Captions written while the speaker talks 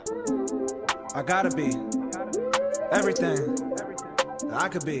I gotta be everything that I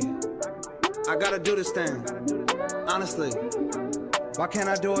could be. I gotta do this thing. Honestly, why can't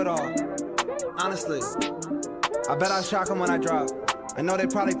I do it all? Honestly, I bet I shock them when I drop. I know they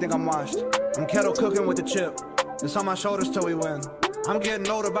probably think I'm washed. I'm kettle cooking with the chip. It's on my shoulders till we win. I'm getting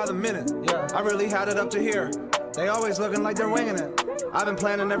older by the minute. Yeah, I really had it up to here. They always looking like they're winging it. I've been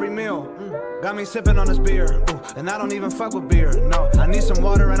planning every meal. Got me sipping on this beer. And I don't even fuck with beer. No, I need some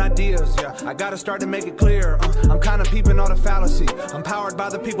water and ideas. Yeah, I gotta start to make it clear. I'm kind of peeping all the fallacy. I'm powered by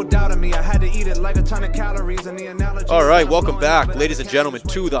the people doubting me. I had to eat it like a ton of calories and the analogy. All right, welcome back, ladies and gentlemen,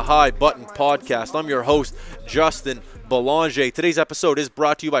 to the High Button Podcast. I'm your host, Justin Belanger. Today's episode is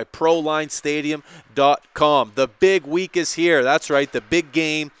brought to you by ProLineStadium.com. The big week is here. That's right, the big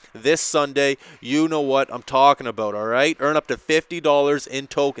game this Sunday. You know what I'm talking about, all right? Earn up to $50 in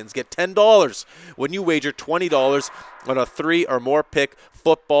tokens. Get $10 when you wager $20 on a 3 or more pick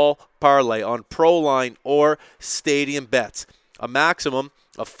football parlay on ProLine or Stadium Bets. A maximum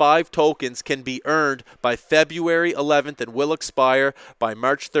of 5 tokens can be earned by February 11th and will expire by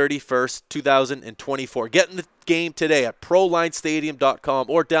March 31st, 2024. Get in the game today at ProLineStadium.com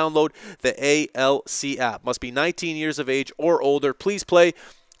or download the ALC app. Must be 19 years of age or older. Please play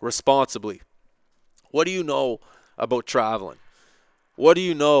responsibly. What do you know about traveling? What do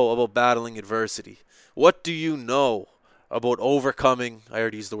you know about battling adversity? What do you know about overcoming? I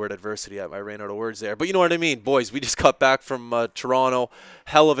already used the word adversity. I ran out of words there. But you know what I mean. Boys, we just got back from Toronto.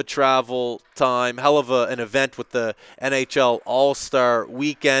 Hell of a travel time. Hell of an event with the Nhl Allstar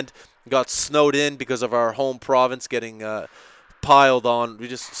weekend. Got snowed in because of our home province getting piled on. We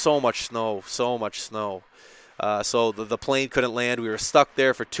just so much snow. So the plane couldn't land. We were stuck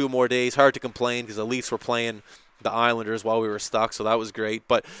there for 2 more days. Hard to complain because the Leafs were playing the Islanders while we were stuck, so that was great.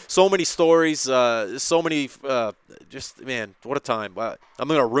 But so many stories, just, man, what a time. I'm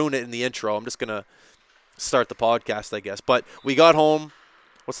going to ruin it in the intro. I'm just going to start the podcast, I guess. But we got home,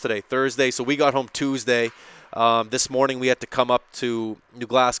 what's today? Thursday. So we got home Tuesday. This morning we had to come up to New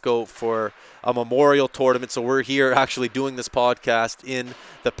Glasgow for a memorial tournament. So we're here actually doing this podcast in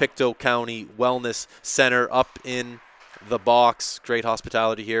the Pictou County Wellness Center up in the box. Great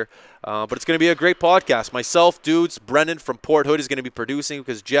hospitality here. But it's going to be a great podcast. Myself, dudes, Brendan from Port Hood is going to be producing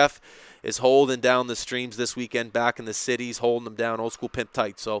because Jeff is holding down the streams this weekend back in the cities, holding them down, old school pimp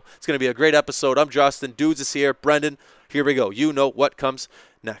tight. So it's going to be a great episode. I'm Justin. Dudes is here. Brendan, here we go. You know what comes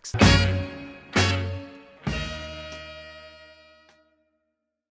next.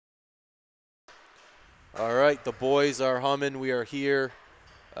 All right, the boys are humming. We are here.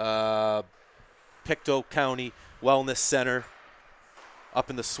 Pictou County Wellness Center. Up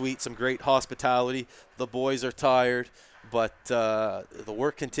in the suite, some great hospitality. The boys are tired, but the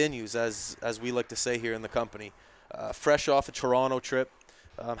work continues, as we like to say here in the company. Fresh off a Toronto trip.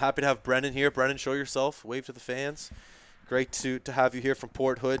 I'm happy to have Brendan here. Brendan, show yourself. Wave to the fans. Great to have you here from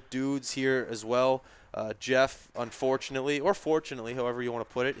Port Hood. Dudes here as well. Jeff, unfortunately, or fortunately, however you want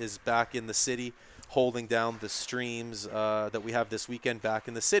to put it, is back in the city holding down the streams that we have this weekend back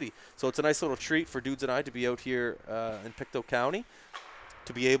in the city. So it's a nice little treat for Dudes and I to be out here in Pictou County,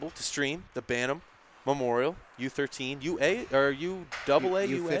 to be able to stream the Bantam Memorial U13 UA or UAA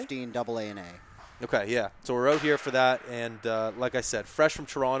U15 AA and A. Okay, yeah. So we're out here for that, and like I said, fresh from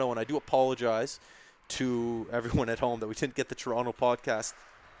Toronto, and I do apologize to everyone at home that we didn't get the Toronto podcast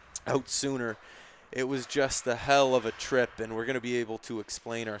out sooner. It was just a hell of a trip, and we're going to be able to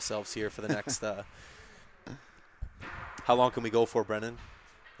explain ourselves here for the next how long can we go for, Brendan?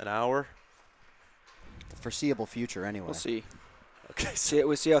 An hour? The foreseeable future, anyway. We'll see. Okay,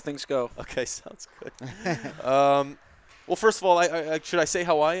 We'll see how things go. Okay, sounds good. Well, first of all, I should I say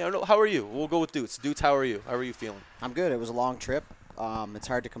how I am? How are you? We'll go with Dudes. Dudes, how are you? How are you feeling? I'm good. It was a long trip. It's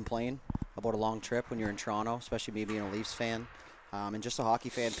hard to complain about a long trip when you're in Toronto, especially me being a Leafs fan. And just a hockey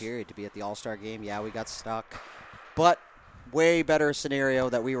fan, period, to be at the All-Star game. Yeah, we got stuck. But way better scenario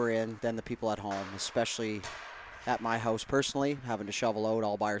that we were in than the people at home, especially at my house personally, having to shovel out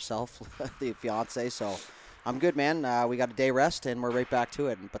all by herself, the fiance. So I'm good, man. We got a day rest, and we're right back to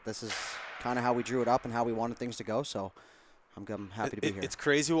it. But this is kind of how we drew it up and how we wanted things to go. So I'm happy to be here. It's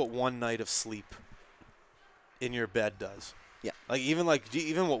crazy what one night of sleep in your bed does. Yeah. Even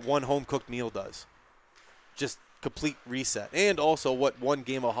what one home-cooked meal does. Just complete reset. And also what one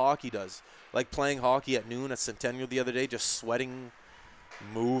game of hockey does. Like playing hockey at noon at Centennial the other day, just sweating,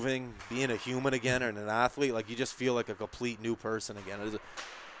 moving, being a human again and an athlete. Like you just feel like a complete new person again.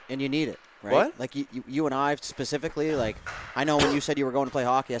 And you need it, right? What? Like you and I specifically, like I know when you said you were going to play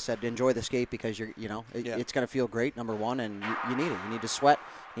hockey, I said enjoy the skate because it's going to feel great, number one, and you need it. You need to sweat.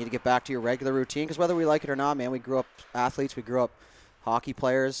 You need to get back to your regular routine because whether we like it or not, man, we grew up athletes. We grew up hockey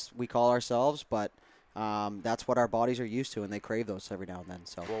players, we call ourselves, but that's what our bodies are used to, and they crave those every now and then.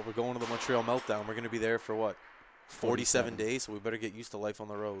 So, Well, we're going to the Montreal Meltdown. We're going to be there for what? 47 days, so we better get used to life on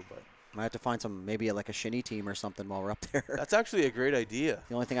the road. But might have to find some, maybe like a shinny team or something while we're up there. that's actually a great idea.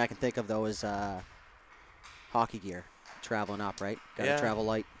 The only thing I can think of, though, is hockey gear. Traveling up, right? Got to travel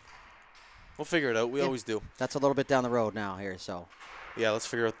light. We'll figure it out. We always do. That's a little bit down the road now here, so. Yeah, let's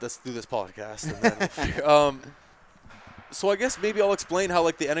do this podcast. And then we'll figure, so I guess maybe I'll explain how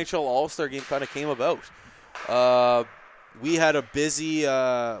like the NHL All-Star game kind of came about. We have a busy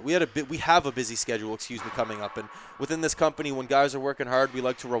schedule, coming up, and within this company, when guys are working hard, we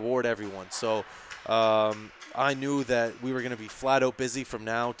like to reward everyone. So I knew that we were going to be flat out busy from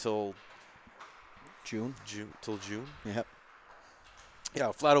now till June. Yep.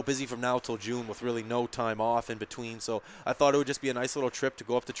 Yeah, flat out busy from now till June with really no time off in between. So I thought it would just be a nice little trip to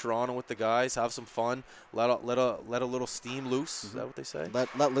go up to Toronto with the guys, have some fun, let a little steam loose. Is that what they say?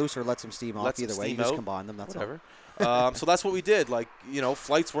 Let loose or let some steam off. Either way, you just combine them. That's whatever. So that's what we did. Like,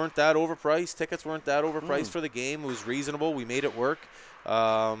 flights weren't that overpriced, tickets weren't that overpriced for the game. It was reasonable. We made it work.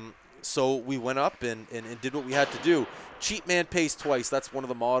 So we went up and did what we had to do. Cheap man pays twice. That's one of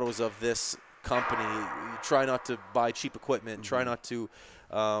the mottos of this company. You try not to buy cheap equipment. Try not to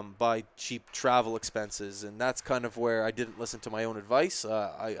buy cheap travel expenses. And that's kind of where I didn't listen to my own advice.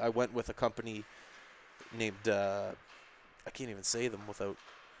 I went with a company named I can't even say them without.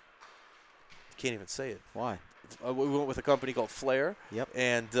 Can't even say it. Why? We went with a company called Flair. Yep.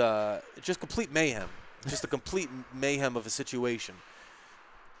 And just complete mayhem. Just a complete mayhem of a situation.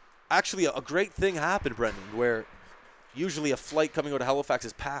 Actually, a great thing happened, Brendan, where usually a flight coming out of Halifax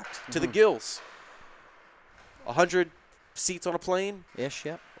is packed to the gills. 100 seats on a plane. Ish,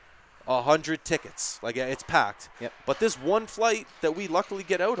 yep. 100 tickets. Like, it's packed. Yep. But this one flight that we luckily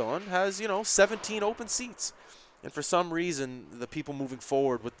get out on has, 17 open seats. And for some reason, the people moving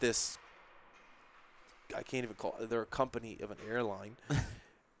forward with this, I can't even call it, they're a company of an airline,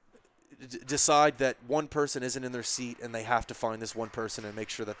 decide that one person isn't in their seat and they have to find this one person and make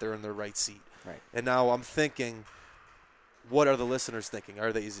sure that they're in their right seat. Right. And now I'm thinking, what are the listeners thinking?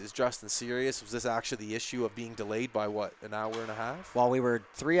 Is Justin serious? Was this actually the issue of being delayed by, an hour and a half? Well, we were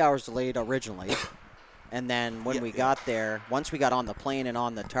 3 hours delayed originally. And then when we got there, once we got on the plane and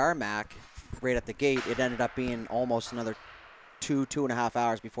on the tarmac, right at the gate, it ended up being almost another 2.5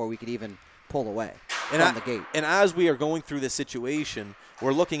 hours before we could even pull away from the gate. And as we are going through this situation,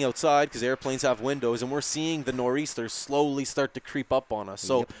 we're looking outside because airplanes have windows, and we're seeing the nor'easters slowly start to creep up on us.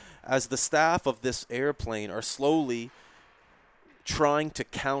 So as the staff of this airplane are slowly trying to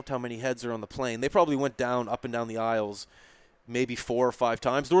count how many heads are on the plane, they probably went up and down the aisles maybe 4 or 5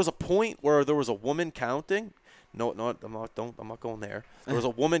 times. There was a point where there was a woman counting. I'm not going there. There was a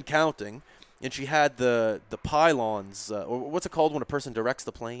woman counting, and she had the pylons, or what's it called when a person directs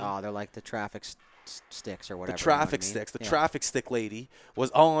the plane? Oh, they're like the traffic sticks or whatever. The traffic sticks. The traffic stick lady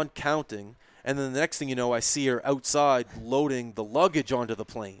was on counting, and then the next thing you know, I see her outside loading the luggage onto the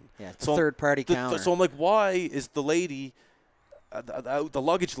plane. Yeah, it's a third-party counter. So I'm like, why is the lady, the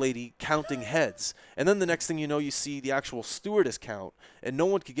luggage lady, counting heads? And then the next thing you know, you see the actual stewardess count, and no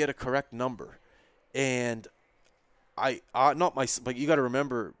one could get a correct number. And but you got to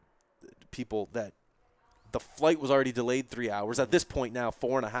remember, people, that the flight was already delayed 3 hours. At this point now,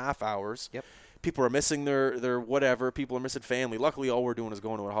 4.5 hours. Yep. People are missing their whatever. People are missing family. Luckily, all we're doing is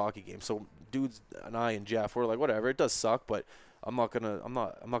going to a hockey game. So, dudes and I and Jeff, we're like, whatever. It does suck, but I'm not gonna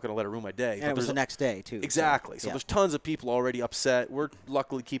let it ruin my day. And it was the next day too. Exactly. So there's tons of people already upset. We're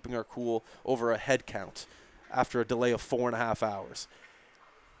luckily keeping our cool over a head count after a delay of 4.5 hours.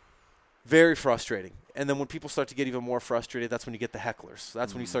 Very frustrating. And then when people start to get even more frustrated, that's when you get the hecklers.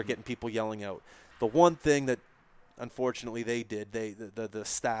 That's when you start getting people yelling out. The one thing that, unfortunately, they did, the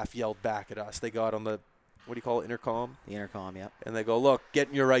staff yelled back at us. They got on the, what do you call it, intercom? The intercom, yeah. And they go, look, get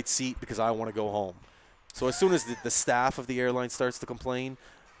in your right seat because I want to go home. So as soon as the staff of the airline starts to complain,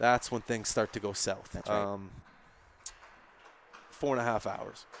 that's when things start to go south. That's right. 4.5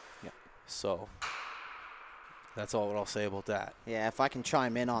 hours. Yeah. So that's all what I'll say about that. Yeah, if I can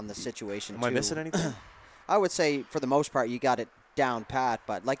chime in on the situation, Am I missing anything? I would say, for the most part, you got it down pat.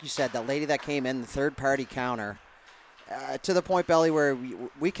 But like you said, that lady that came in, the third-party counter, to the point, Belly, where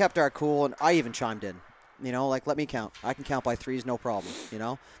we kept our cool, and I even chimed in. Like, let me count. I can count by threes, no problem.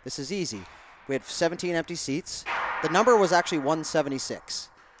 This is easy. We had 17 empty seats. The number was actually 176.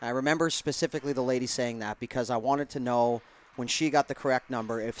 I remember specifically the lady saying that because I wanted to know when she got the correct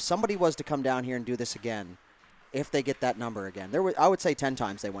number, if somebody was to come down here and do this again, if they get that number again. I would say 10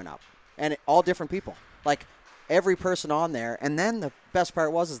 times they went up. And all different people. Like, every person on there. And then the best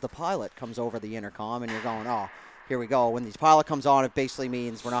part is the pilot comes over the intercom, and you're going, oh, here we go. When the pilot comes on, it basically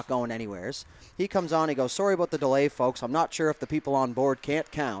means we're not going anywheres. He comes on, he goes, sorry about the delay, folks. I'm not sure if the people on board can't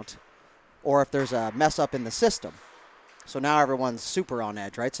count or if there's a mess up in the system. So now everyone's super on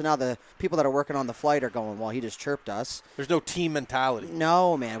edge, right? So now the people that are working on the flight are going, well, he just chirped us. There's no team mentality.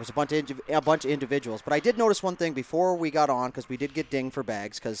 No, man. It was a bunch of individuals. But I did notice one thing before we got on, because we did get dinged for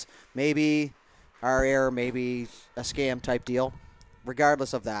bags, because maybe our error, maybe a scam type deal.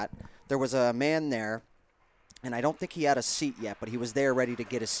 Regardless of that, there was a man there, and I don't think he had a seat yet, but he was there ready to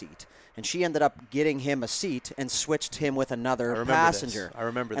get a seat. And she ended up getting him a seat and switched him with another passenger. I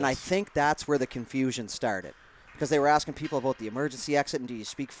remember this. And I think that's where the confusion started. Because they were asking people about the emergency exit, and do you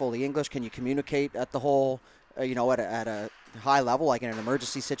speak fully English? Can you communicate at the whole, at a high level, like in an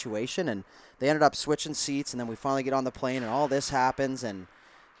emergency situation? And they ended up switching seats, and then we finally get on the plane, and all this happens. And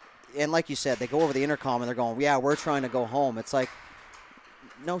like you said, they go over the intercom, and they're going, yeah, we're trying to go home. It's like,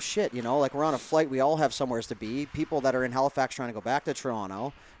 no shit, like we're on a flight. We all have somewheres to be. People that are in Halifax trying to go back to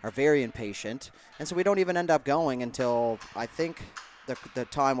Toronto are very impatient. And so we don't even end up going until, I think, the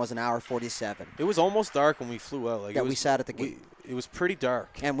time was an hour 47. It was almost dark when we flew out. We sat at the gate. It was pretty dark.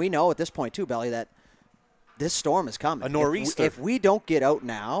 And we know at this point, too, Belly, that this storm is coming. A nor'easter. If we don't get out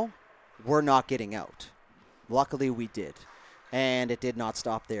now, we're not getting out. Luckily, we did. And it did not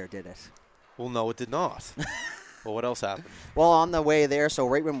stop there, did it? Well, no, it did not. Well, what else happened? Well, on the way there, so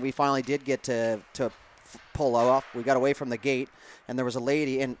right when we finally did get to pull off, we got away from the gate, and there was a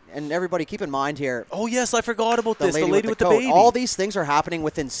lady, and everybody keep in mind here. Oh, yes, I forgot about this. The lady with the coat. baby. All these things are happening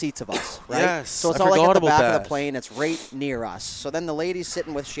within seats of us, right? Yes, so it's I not like at the forgot back about of the that. plane. It's right near us. So then the lady's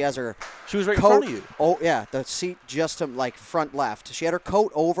sitting with, she has her She was right coat, in front of you. Oh, yeah, the seat just to, front left. She had her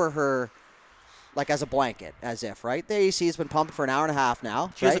coat over her, as a blanket, as if, right? The AC has been pumping for an hour and a half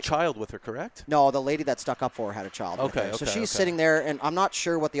now. She has a child with her, correct? No, the lady that stuck up for her had a child with her. So she's sitting there, and I'm not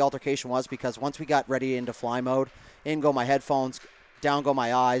sure what the altercation was, because once we got ready into fly mode, in go my headphones, down go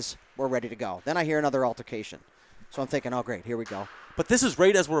my eyes, we're ready to go. Then I hear another altercation. So I'm thinking, oh, great, here we go. But this is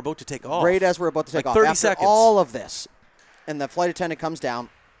right as we're about to take off. Right as we're about to take off. 30 After seconds. all of this, and the flight attendant comes down,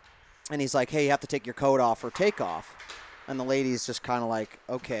 and he's like, hey, you have to take your coat off for takeoff. And the lady's just kind of like,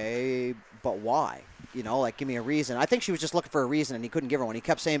 okay, but why? Give me a reason. I think she was just looking for a reason, and he couldn't give her one. He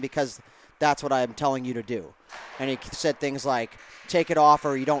kept saying, because that's what I'm telling you to do. And he said things like, take it off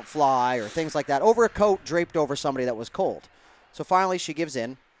or you don't fly, or things like that, over a coat draped over somebody that was cold. So finally she gives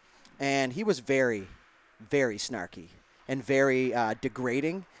in, and he was very, very snarky and very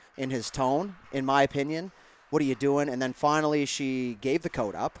degrading in his tone, in my opinion. What are you doing? And then finally she gave the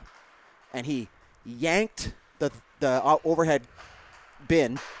coat up, and he yanked the overhead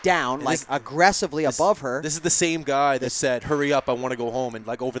bin down, aggressively above her. This is the same guy that said, hurry up, I want to go home, and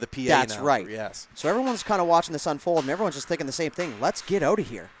over the PA. That's now. right. Yes. So everyone's kind of watching this unfold, and everyone's just thinking the same thing. Let's get out of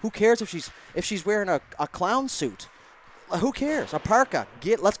here. Who cares if she's wearing a clown suit? Who cares? A parka.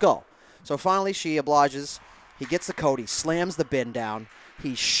 Let's go. So finally she obliges. He gets the coat. He slams the bin down.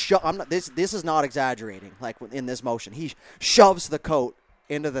 This is not exaggerating, in this motion. He shoves the coat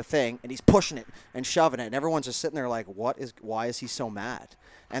into the thing, and he's pushing it and shoving it, and everyone's just sitting there like, why is he so mad?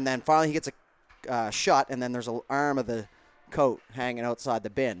 And then finally he gets a shot, and then there's an arm of the coat hanging outside the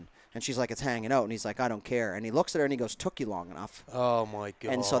bin, and she's like, it's hanging out, and he's like, I don't care. And he looks at her and he goes, took you long enough. Oh my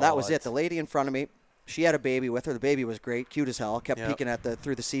God. And so that was it. The lady in front of me, she had a baby with her. The baby was great, cute as hell, kept peeking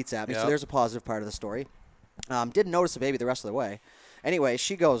through the seats at me. So there's a positive part of the story. Didn't notice the baby the rest of the way. Anyway,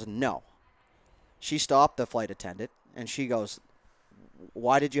 she goes, no. She stopped the flight attendant, and she goes,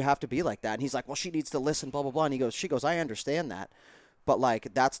 why did you have to be like that? And he's like, well, she needs to listen, blah, blah, blah. And she goes, I understand that. But,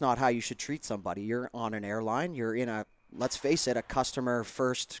 that's not how you should treat somebody. You're on an airline. You're in let's face it, a customer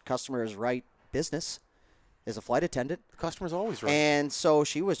first, customer is right business is a flight attendant. The customer's always right. And so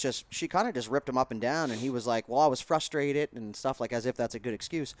she kind of just ripped him up and down. And he was like, well, I was frustrated and stuff, as if that's a good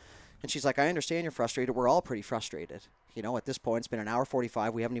excuse. And she's like, I understand you're frustrated. We're all pretty frustrated. At this point, it's been an hour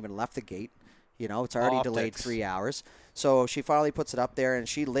 45. We haven't even left the gate. It's already delayed 3 hours. So she finally puts it up there, and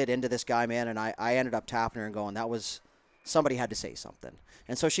she lit into this guy, man, and I ended up tapping her and going, somebody had to say something.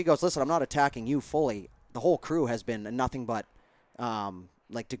 And so she goes, listen, I'm not attacking you fully. The whole crew has been nothing but,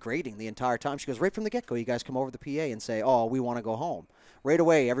 degrading the entire time. She goes, right from the get-go, you guys come over to the PA and say, oh, we want to go home. Right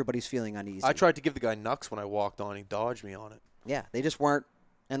away, everybody's feeling uneasy. I tried to give the guy knucks when I walked on. He dodged me on it. Yeah, they just weren't.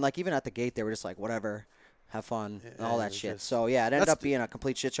 And, even at the gate, they were just like, whatever. Have fun, and all that shit. So, yeah, it ended up being a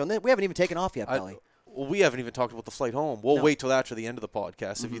complete shit show. And we haven't even taken off yet, Belly. Well, we haven't even talked about the flight home. We'll wait till after the end of the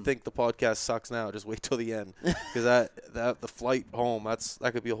podcast. Mm-hmm. If you think the podcast sucks now, just wait till the end. Because the flight home,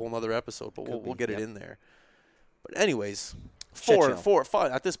 that could be a whole other episode, but we'll get it in there. But anyways, 5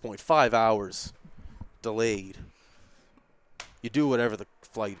 at this point, 5 hours delayed. You do whatever the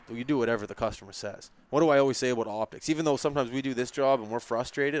flight. You do whatever the customer says. What do I always say about optics? Even though sometimes we do this job and we're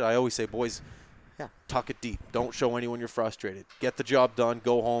frustrated, I always say, boys, tuck it deep. Don't show anyone you're frustrated. Get the job done.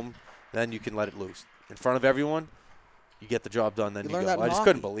 Go home. Then you can let it loose. In front of everyone, you get the job done, then you go. I just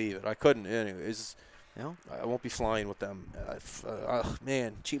couldn't believe it. I couldn't. Anyways, I won't be flying with them.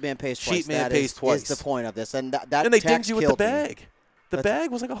 Man. Cheap man pays twice. Cheap man pays twice. Is the point of this. And that and they dinged you with the me. bag. The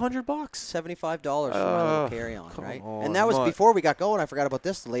bag was like $100. $75 for my little carry-on, right? On, and that was before we got going. I forgot about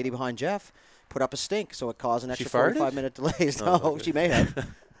this. The lady behind Jeff put up a stink, so it caused an extra 45-minute delays. No, she may have.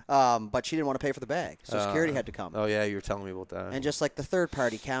 But she didn't want to pay for the bag, so security had to come. Oh, yeah, you were telling me about that. And just like the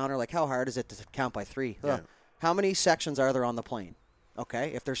third-party counter, like how hard is it to count by 3? Yeah. How many sections are there on the plane?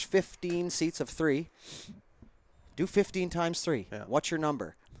 Okay, if there's 15 seats of 3, do 15 times 3. Yeah. What's your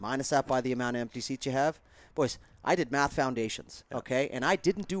number? Minus that by the amount of empty seats you have. Boys, I did math foundations, okay, and I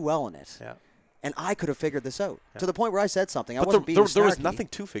didn't do well in it. Yeah. And I could have figured this out to the point where I said something. I wasn't being snarky. There was nothing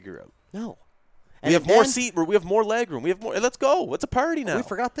to figure out. No. We have more seat. We have more leg room. We have more. Let's go. It's a party now. We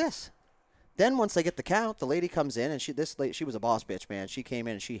forgot this. Then once they get the count, the lady comes in, and she was a boss bitch, man. She came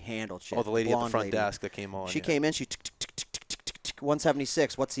in and she handled shit. Oh, the lady at the front desk that came on. She came in. She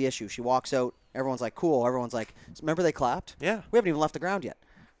 176. What's the issue? She walks out. Everyone's like, cool. Everyone's like, remember they clapped? Yeah. We haven't even left the ground yet.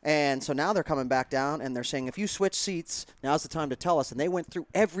 And so now they're coming back down, and they're saying, if you switch seats, now's the time to tell us. And they went through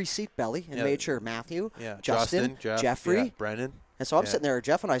every seat, Belly, and made sure Matthew, Justin, Jeffrey, Brendan. And so I'm sitting there.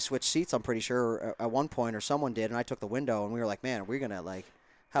 Jeff and I switched seats, I'm pretty sure, at one point, or someone did, and I took the window, and we were like, man, we're going to, like,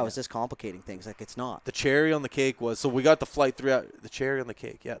 how is this complicating things? Like, it's not. The cherry on the cake was, so we got the flight throughout, the cherry on the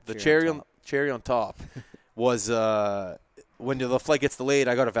cake, the cherry on top was, when the flight gets delayed,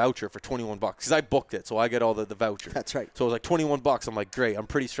 I got a voucher for $21 because I booked it, so I get all the voucher. That's right. So it was like $21. I'm like, great. I'm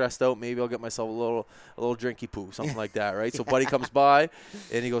pretty stressed out. Maybe I'll get myself a little drinky poo, something like that, right? So Buddy comes by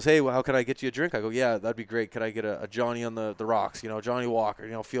and he goes, hey, well, how can I get you a drink? I go, yeah, that'd be great. Could I get a Johnny on the rocks? Johnny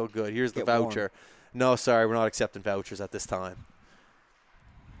Walker. Feel good. Here's the voucher. Warm. No, sorry, we're not accepting vouchers at this time.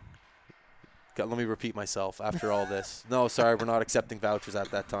 Let me repeat myself after all this. No, sorry, we're not accepting vouchers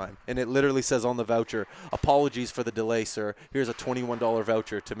at that time. And it literally says on the voucher, apologies for the delay, sir. Here's a $21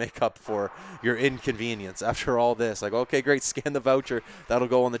 voucher to make up for your inconvenience after all this. Like, okay, great, scan the voucher. That'll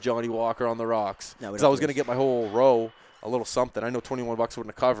go on the Johnny Walker on the rocks. Because I was going to get my whole row a little something. I know $21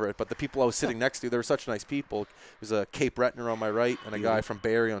 wouldn't cover it, but the people I was sitting next to, they were such nice people. It was a Cape Retner on my right and a guy from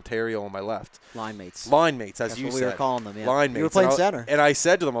Barrie, Ontario on my left. Line mates. That's you what said. We were calling them, yeah. Line mates. You were playing center. And I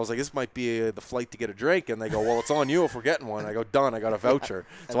said to them, I was like, this might be the flight to get a drink. And they go, well, it's on you if we're getting one. I go, done. I got a voucher.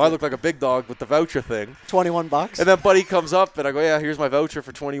 So I look like a big dog with the voucher thing. $21. And then Buddy comes up and I go, yeah, here's my voucher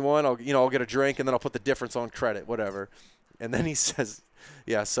for 21. I'll get a drink and then I'll put the difference on credit, whatever. And then he says,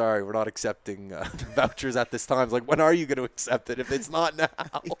 yeah, sorry, we're not accepting vouchers at this time. It's like, when are you going to accept it if it's not now?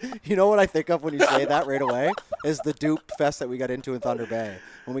 You know what I think of when you say that right away is the dupe fest that we got into in Thunder Bay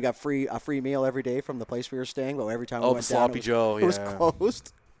when we got a free meal every day from the place we were staying. But every time we went the Sloppy Joe, it was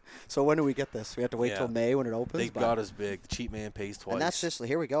closed. So when do we get this? We have to wait till May when it opens. They got us big. The cheap man pays twice. And that's just,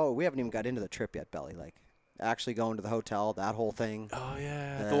 here we go. We haven't even got into the trip yet, Belly. Like actually going to the hotel, that whole thing. Oh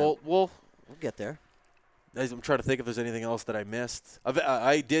yeah. We'll get there. I'm trying to think if there's anything else that I missed.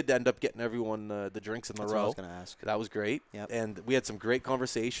 I did end up getting everyone the drinks in the row. What I was going to ask. That was great. Yep. And we had some great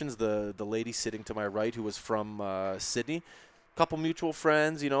conversations. The lady sitting to my right who was from Sydney, a couple mutual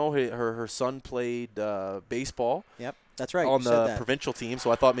friends, her son played baseball. Yep, that's right. On the provincial team,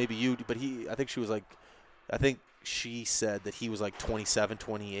 so I thought maybe I think she said that he was like 27,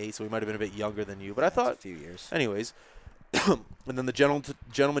 28, so he might have been a bit younger than you. But I thought a few years. Anyways. And then the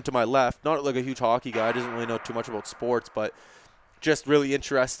gentleman to my left, not like a huge hockey guy, doesn't really know too much about sports, but just really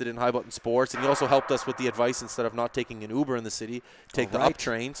interested in high button sports. And he also helped us with the advice, instead of not taking an Uber in the city, take the up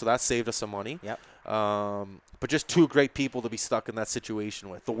train. So that saved us some money. Yep. But just two great people to be stuck in that situation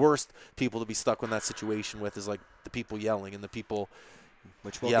with. The worst people to be stuck in that situation with is like the people yelling and the people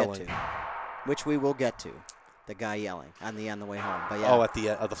which we'll get to. Which we will get to. The guy yelling on the way home. But yeah. Oh, at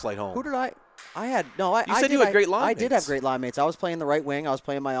the flight home. Who did I? I had no. I you said did, you had great line I mates. did have great line mates. I was playing the right wing. I was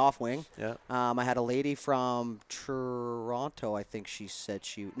playing my off wing. Yeah. I had a lady from Toronto. I think she said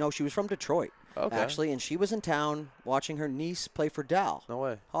she was from Detroit. Okay. Actually, and she was in town watching her niece play for Dal. No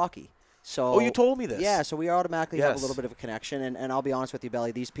way. Hockey. So. Oh, you told me this. Yeah. So we automatically have a little bit of a connection. And I'll be honest with you,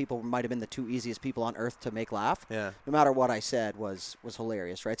 Belly. These people might have been the two easiest people on earth to make laugh. Yeah. No matter what I said was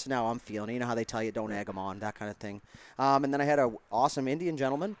hilarious, right? So now I'm feeling it. You know how they tell you don't egg them on, that kind of thing. And then I had an awesome Indian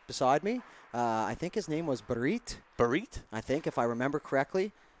gentleman beside me. I think his name was Barit. Barit? I think, if I remember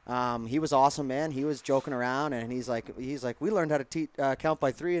correctly. He was awesome, man. He was joking around, and he's like, we learned how to count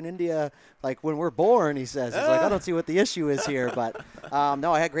by 3 in India, like when we're born. He's like, I don't see what the issue is here, but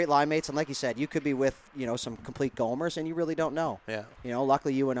no, I had great line mates, and like you said, you could be with some complete gomers, and you really don't know. Yeah.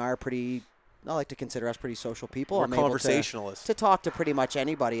 Luckily you and I are pretty. I like to consider us pretty social people. We're I'm able conversationalists. to talk to pretty much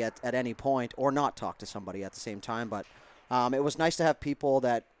anybody at any point, or not talk to somebody at the same time. But it was nice to have people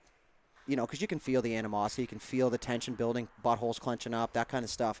that, because you can feel the animosity, you can feel the tension building, buttholes clenching up, that kind of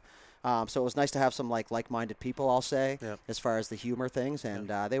stuff. So it was nice to have some like-minded people, I'll say, as far as the humor things,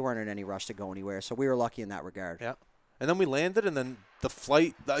 and they weren't in any rush to go anywhere. So we were lucky in that regard. Yeah. And then we landed, and then the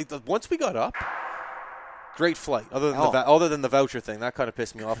flight, once we got up, great flight, other than the voucher thing. That kind of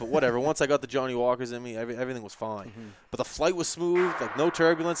pissed me off, but whatever. Once I got the Johnny Walkers in me, everything was fine. Mm-hmm. But the flight was smooth, no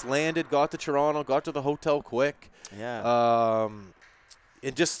turbulence, landed, got to Toronto, got to the hotel quick. Yeah.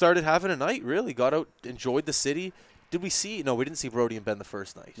 And just started having a night, really. Got out, enjoyed the city. Did we see? No, we didn't see Brody and Ben the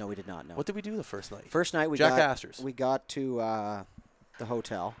first night. No, we did not, no. What did we do the first night? First night, we got to the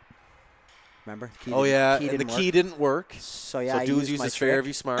hotel. Remember? The key didn't work. So, yeah, so Dudes used his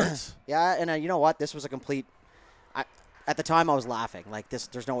Fairview Smarts. Yeah, and you know what? This was a complete at the time, I was laughing. Like,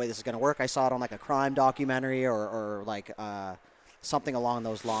 there's no way this is going to work. I saw it on, a crime documentary or something along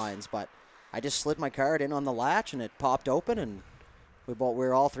those lines. But I just slid my card in on the latch, and it popped open, and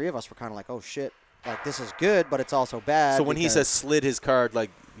all 3 of us were kind of like, oh, shit. Like, this is good, but it's also bad. So when he says slid his card,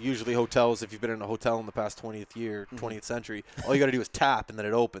 usually hotels, if you've been in a hotel in the past 20th century, all you got to do is tap, and then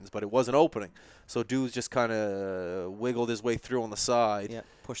it opens. But it wasn't opening. So Dudes just kind of wiggled his way through on the side. Yeah,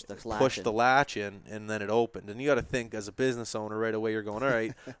 pushed the latch in, and then it opened. And you got to think, as a business owner, right away you're going, all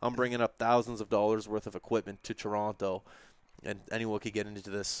right, I'm bringing up thousands of dollars worth of equipment to Toronto, and anyone could get into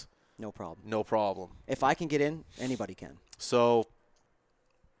this. No problem. No problem. If I can get in, anybody can. So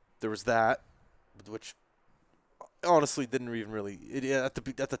there was that, which honestly didn't even really at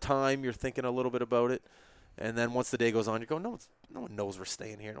the time you're thinking a little bit about it, and then once the day goes on, you go, no one knows we're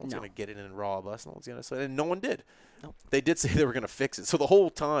staying here. No one's going to get in and rob us. No one's going to say, and no one did. No. They did say they were going to fix it. So the whole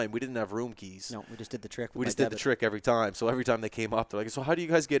time we didn't have room keys. No, we just did the trick. We just did the trick every time. So every time they came up, they're like, so how do you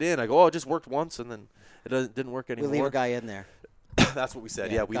guys get in? I go, oh, it just worked once, and then it didn't work anymore. We leave a guy in there. That's what we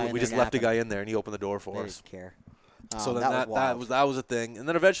said. Yeah, we just left a guy in there, and he opened the door for us. Didn't care. So then that was a thing, and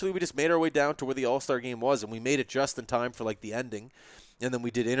then eventually we just made our way down to where the All-Star game was, and we made it just in time for the ending, and then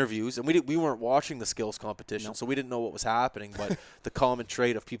we did interviews, and we weren't watching the skills competition, so we didn't know what was happening. But the common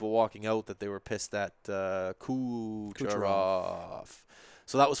trait of people walking out that they were pissed at Kucherov.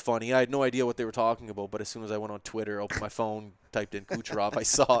 So that was funny. I had no idea what they were talking about, but as soon as I went on Twitter, opened my phone, typed in Kucherov, I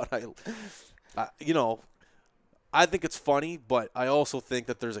saw it. I think it's funny, but I also think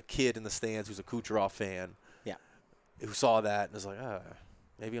that there's a kid in the stands who's a Kucherov fan. Who saw that and was like,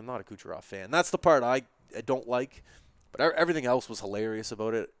 maybe I'm not a Kucherov fan. That's the part I don't like, but everything else was hilarious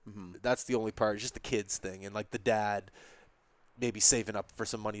about it. Mm-hmm. That's the only part, just the kids thing, and the dad maybe saving up for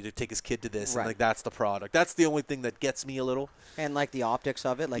some money to take his kid to this, right. And that's the product. That's the only thing that gets me a little. And the optics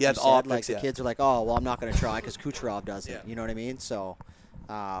of it, you said, optics, the kids are like, oh, well, I'm not going to try because Kucherov does it. Yeah. You know what I mean? So,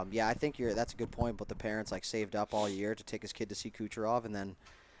 I think that's a good point. But the parents saved up all year to take his kid to see Kucherov, and then.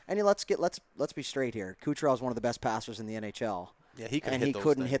 And let's be straight here. Kucherov's one of the best passers in the NHL. Yeah, he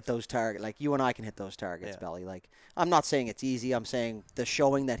couldn't hit those targets. You and I can hit those targets, Belly. I'm not saying it's easy. I'm saying the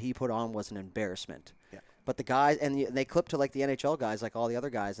showing that he put on was an embarrassment. Yeah. But the guys, and they clip to the NHL guys, all the other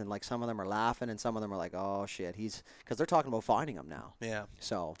guys, and some of them are laughing, and some of them are like, oh shit, because they're talking about finding him now. Yeah.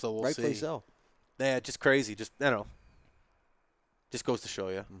 So we'll rightfully see. so. Yeah, just crazy. Just just goes to show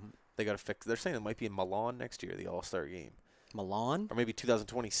you. Mm-hmm. They got to fix. They're saying it might be in Milan next year, the All-Star game. Milan? Or maybe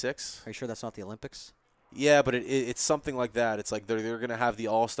 2026. Are you sure that's not the Olympics? Yeah, but it's something like that. It's they're going to have the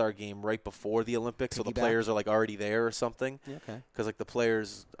All-Star game right before the Olympics, so the players are already there or something. Yeah, okay. Because the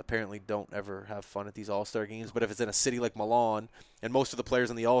players apparently don't ever have fun at these All-Star games. But if it's in a city like Milan, and most of the players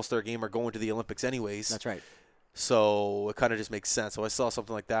in the All-Star game are going to the Olympics anyways. That's right. So it kind of just makes sense. So I saw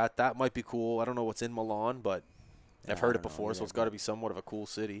something like that. That might be cool. I don't know what's in Milan, but I've heard it before, so it's got to be somewhat of a cool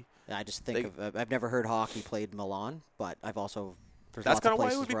city. Yeah, I just think I've never heard hockey played in Milan, but I've also there's That's lots of why it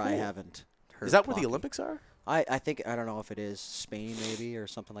places would be where cool. I haven't heard. Is that where hockey. the Olympics are? I think I don't know if it is Spain maybe or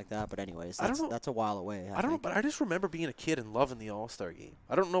something like that, but anyways, I don't know. That's a while away. I don't know, but I just remember being a kid and loving the All-Star game.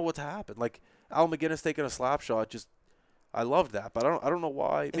 I don't know what's happened. Al McGinnis taking a slap shot, I loved that, but I don't know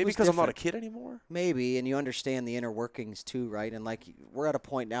why. Maybe because I'm not a kid anymore. Maybe, and you understand the inner workings too, right? And we're at a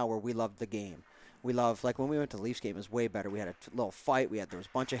point now where we love the game. We love, when we went to the Leafs game, it was way better. We had a little fight. There was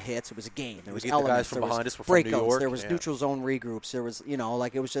a bunch of hits. It was a game. There was elements. The guys from behind us were from New breakouts. York. There was neutral zone regroups. There was,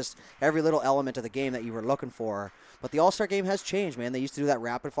 it was just every little element of the game that you were looking for. But the All-Star game has changed, man. They used to do that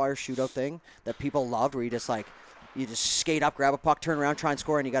rapid-fire shootout thing that people loved where you just, you just skate up, grab a puck, turn around, try and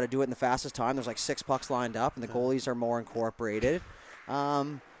score, and you got to do it in the fastest time. There's like 6 pucks lined up, and the goalies are more incorporated.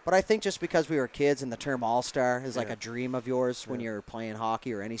 But I think just because we were kids and the term All-Star is like a dream of yours when you're playing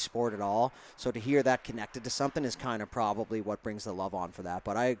hockey or any sport at all. So to hear that connected to something is kind of probably what brings the love on for that.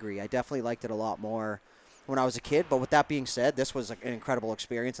 But I agree. I definitely liked it a lot more when I was a kid. But with that being said, this was an incredible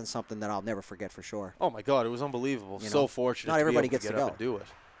experience and something that I'll never forget for sure. Oh, my God. It was unbelievable. So fortunate not everybody to be able gets to to get go. up and do it.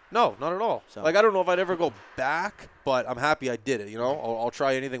 No, not at all. So. Like, I don't know if I'd ever go back, but I'm happy I did it, you know. I'll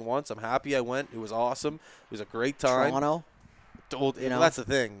try anything once. I'm happy I went. It was awesome. It was a great time. Toronto. You know, that's the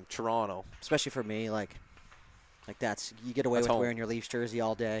thing, Toronto. Especially for me, like that's you get away with wearing your Leafs jersey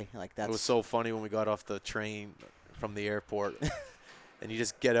all day. Like that's. It was so funny when we got off the train from the airport, and you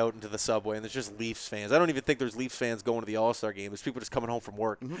just get out into the subway, and there's just Leafs fans. I don't even think there's Leafs fans going to the All-Star game. There's people just coming home from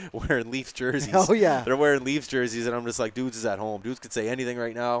work wearing Leafs jerseys. Oh yeah, they're wearing Leafs jerseys, and I'm just like, dudes is at home. Dudes could say anything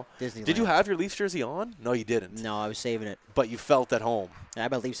right now. Disneyland. Did you have your Leafs jersey on? No, you didn't. No, I was saving it. But you felt at home. I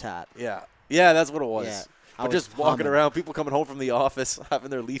had my Leafs hat. Yeah, that's what it was. Yeah. But just walking around, people coming home from the office, having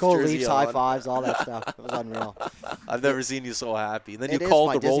their Leafs jersey Leafs, on. high fives, all that stuff. It was unreal. I've never seen you so happy. And then It you is called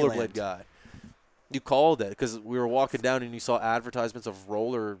my the rollerblade Disneyland. guy. You called it because we were walking down and you saw advertisements of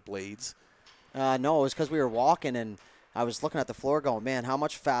rollerblades. No, it was because we were walking and I was looking at the floor going, man, how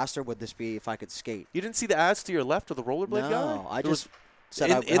much faster would this be if I could skate? You didn't see the ads to your left of the rollerblade guy? No, I There just was- said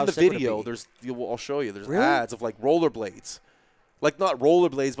in how the sick would it video. be? I'll show you. There's Really? ads of like rollerblades. Like not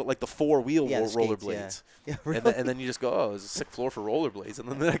rollerblades, but like the 4-wheel Yeah, the skates, rollerblades. yeah. And then you just go, oh, there's a sick floor for rollerblades. And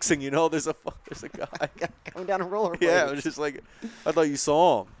then the next thing you know, there's a guy. Coming down a roller. Yeah, it was just like, I thought you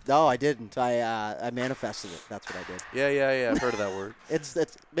saw him. No, I didn't. I manifested it. That's what I did. Yeah. I've heard of that word. It's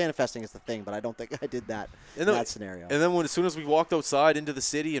manifesting is the thing, but I don't think I did that in then, that scenario. And then as soon as we walked outside into the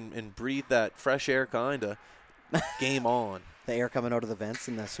city and breathed that fresh air, kinda, game on. The air coming out of the vents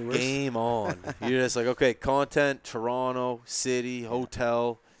in the sewers. Game on. You're just like, okay, content, Toronto, city,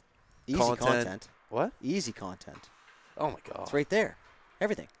 hotel, Easy content. What? Easy content. Oh, my God. It's right there.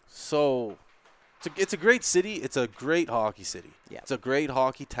 Everything. So it's a great city. It's a great hockey city. Yeah. It's a great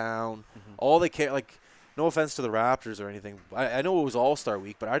hockey town. All they care, like, no offense to the Raptors or anything. I know it was All-Star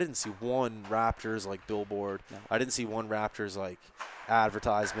Week, but I didn't see one Raptors, like, billboard. No. I didn't see one Raptors, like,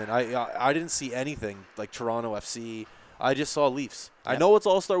 advertisement. I didn't see anything like Toronto FC. I just saw Leafs. Yep. I know it's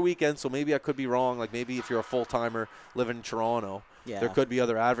All-Star Weekend, so maybe I could be wrong. Like, maybe if you're a full-timer living in Toronto, there could be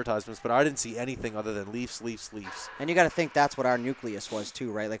other advertisements, but I didn't see anything other than Leafs. And you got to think that's what our nucleus was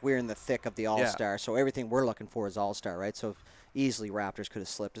too, right? Like we're in the thick of the All-Star, so everything we're looking for is All-Star, right? So easily Raptors could have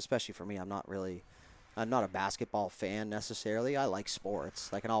slipped, especially for me. I'm not a basketball fan necessarily. I like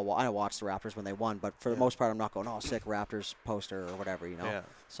sports. Like, and I watch the Raptors when they won, but for the most part, I'm not going, oh, sick Raptors poster or whatever, you know? Yeah.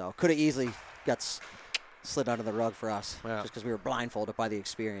 So could have easily got slid under the rug for us Yeah. just because we were blindfolded by the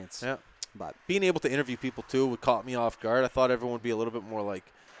experience. Yeah. But being able to interview people, too, would caught me off guard. I thought everyone would be a little bit more, like,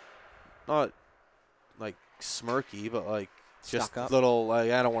 not, like, smirky, but, like, just Stuck up. little,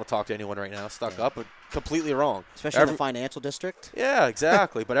 like, I don't want to talk to anyone right now. Stuck up, but completely wrong. especially in the financial district. Yeah,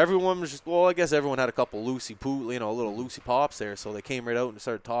 exactly. But everyone was just, well, I guess everyone had a couple little loosey pops there, so they came right out and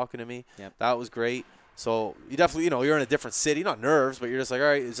started talking to me. Yep. That was great. So you definitely, you're in a different city, not nerves, but you're just like, all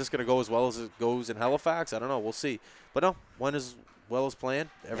right, is this going to go as well as it goes in Halifax? I don't know. We'll see. But no, went as well as planned.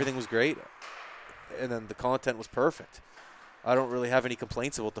 Everything was great. And then the content was perfect. I don't really have any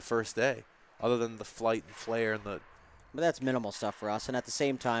complaints about the first day other than the flight and flair and the. But that's minimal stuff for us. And at the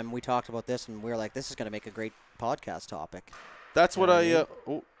same time, we talked about this, and we were like, this is going to make a great podcast topic. That's what Yeah.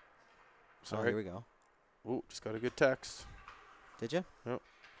 oh, Oh, sorry. here we go. Oh, just got a good text. Did you? Yep.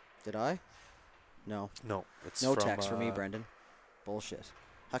 Did I? No. No, it's No from, text for me, Brendan. Bullshit.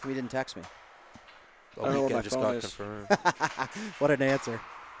 How come you didn't text me? The I don't know where weekend my just phone got is. confirmed. What an answer.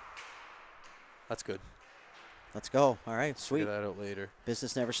 That's good. Let's go. All right, sweet. Figure that out later.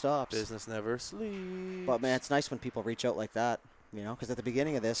 Business never stops. Business never sleeps. But, man, it's nice when people reach out like that, because at the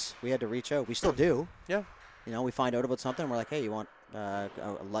beginning of this, we had to reach out. We still do. Yeah. We find out about something, and we're like, hey, you want a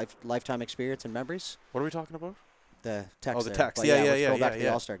lifetime experience and memories? What are we talking about? The text. Oh, the there. text. But Yeah, let's go back yeah, to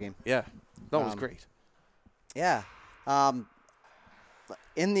the All-Star game. Yeah. No, it was great. Yeah.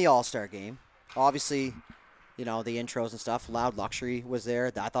 In the All-Star game, obviously, the intros and stuff, Loud Luxury was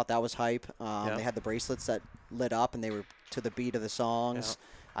there. I thought that was hype. They had the bracelets that lit up, and they were to the beat of the songs.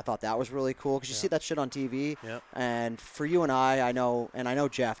 Yeah. I thought that was really cool because you see that shit on TV. Yeah. And for you and I know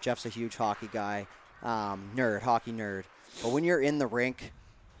Jeff. Jeff's a huge hockey guy, hockey nerd. But when you're in the rink,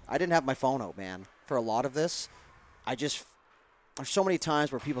 I didn't have my phone out, man, for a lot of this. There's so many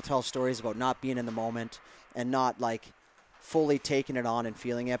times where people tell stories about not being in the moment and not, like, fully taking it on and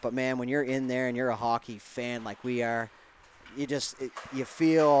feeling it. But, man, when you're in there and you're a hockey fan like we are, you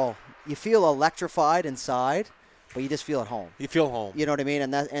feel electrified inside. but you just feel at home. You feel home. You know what I mean?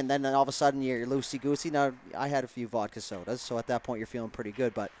 And then all of a sudden you're loosey-goosey. Now, I had a few vodka sodas, so at that point you're feeling pretty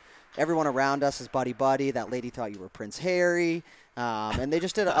good. But everyone around us is buddy-buddy. That lady thought you were Prince Harry. And they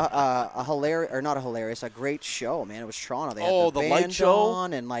just did a great show, man. It was Toronto. They had the light band show?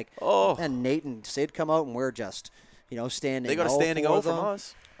 on, and and Nate and Sid come out, and we're just, standing. They got a standing O from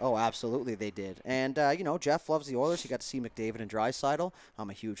us. Oh, absolutely, they did. And, Jeff loves the Oilers. He got to see McDavid and Draisaitl. I'm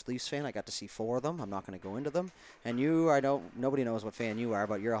a huge Leafs fan. I got to see 4 of them. I'm not going to go into them. And you, I know nobody knows what fan you are,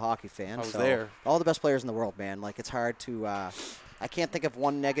 but you're a hockey fan. I was there. All the best players in the world, man. Like, it's hard to I can't think of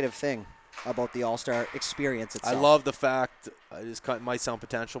one negative thing about the All-Star experience itself. I love the fact, it might sound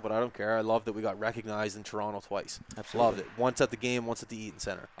potential, but I don't care. I love that we got recognized in Toronto twice. Absolutely. Loved it. Once at the game, once at the Eaton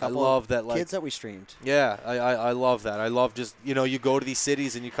Center. I Couple love that. Kids that we streamed. Yeah, I love that. I love just, you go to these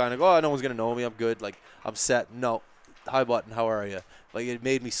cities and you kind of go, oh, no one's going to know me. I'm good. Like, I'm set. No. Hi, Button. How are you? Like, it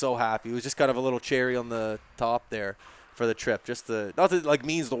made me so happy. It was just kind of a little cherry on the top there for the trip. Just not that it, like,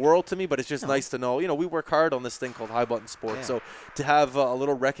 means the world to me, but it's just nice to know. We work hard on this thing called High Button Sports. Yeah. So to have a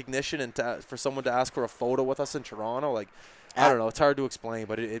little recognition and for someone to ask for a photo with us in Toronto, like, I don't know. It's hard to explain,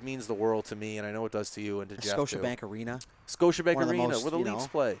 but it means the world to me, and I know it does to you and to Jeff, Scotiabank Arena. Scotiabank Arena, where the Leafs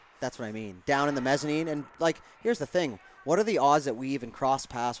play. That's what I mean. Down in the mezzanine. And, here's the thing. What are the odds that we even cross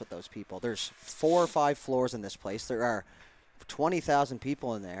paths with those people? There's 4 or 5 floors in this place. There are 20,000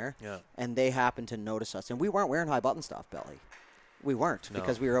 people in there, and they happen to notice us. And we weren't wearing High Button stuff, Belly. We weren't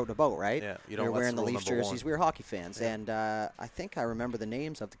because we were out and about, right? Yeah, we were wearing the Leafs jerseys. We were hockey fans, and I think I remember the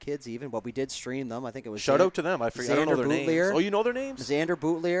names of the kids even, but we did stream them. I think it was shout out to them. I forget. I don't know their names. Oh, you know their names? Xander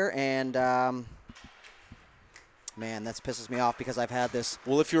Boutlier and man, that pisses me off because I've had this.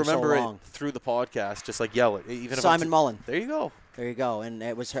 Well, if you remember it through the podcast, just yell it. Even Simon Mullen. There you go. There you go. And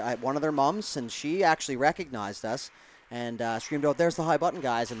it was one of their mums, and she actually recognized us and screamed out, "There's the High Button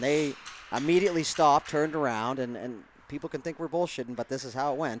guys!" And they immediately stopped, turned around, and people can think we're bullshitting, but this is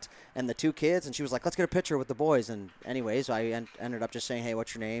how it went. And the 2 kids, and she was like, let's get a picture with the boys. And anyways, I ended up just saying, hey,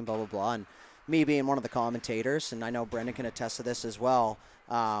 what's your name, blah, blah, blah. And me being one of the commentators, and I know Brendan can attest to this as well.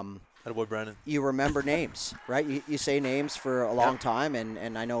 Attaboy, Brendan. You remember names, right? You say names for a long time,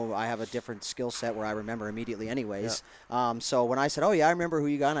 and I know I have a different skill set where I remember immediately anyways. Yeah. So when I said, oh, yeah, I remember who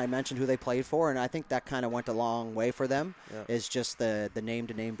you got, and I mentioned who they played for, and I think that kind of went a long way for them, is just the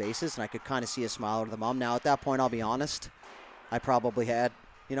name-to-name basis, and I could kind of see a smile to the mom. Now, at that point, I'll be honest, I probably had,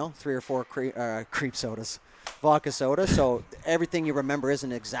 3 or 4 creep sodas. Vodka soda, so everything you remember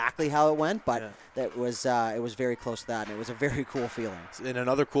isn't exactly how it went, but it was very close to that, and it was a very cool feeling. And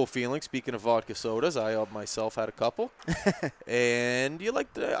another cool feeling, speaking of vodka sodas, I myself had a couple, and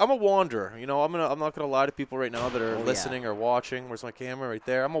I'm a wanderer. I'm not gonna lie to people right now that are listening or watching. Where's my camera? Right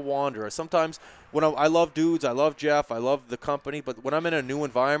there. I'm a wanderer. Sometimes when I love dudes, I love Jeff, I love the company, but when I'm in a new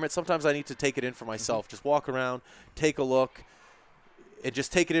environment, sometimes I need to take it in for myself. Just walk around, take a look, and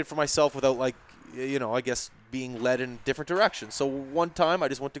just take it in for myself without I guess being led in different directions. So one time I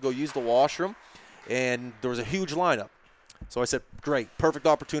just went to go use the washroom, and there was a huge lineup. So I said, great, perfect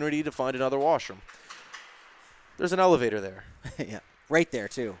opportunity to find another washroom. There's an elevator there. Yeah, right there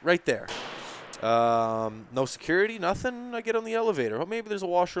too. Right there. No security, nothing. I get on the elevator. Oh, maybe there's a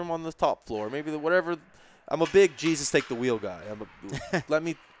washroom on the top floor. Maybe whatever. I'm a big Jesus take the wheel guy.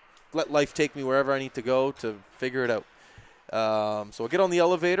 Let life take me wherever I need to go to figure it out. So I get on the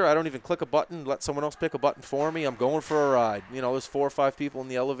elevator. I don't even click a button, let someone else pick a button for me. I'm going for a ride. There's 4 or 5 people in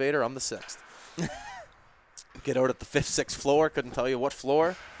the elevator. I'm the 6th. Get out at the 5th, 6th floor. Couldn't tell you what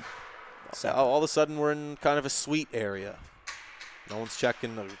floor. So all of a sudden, we're in kind of a suite area. No one's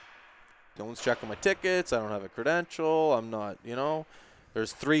checking my tickets. I don't have a credential. I'm not,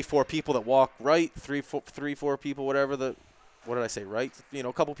 There's 3, 4 people that walk right. 3, 4 people, whatever what did I say, right?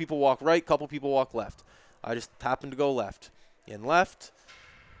 A couple people walk right, couple people walk left. I just happened to go left. In left,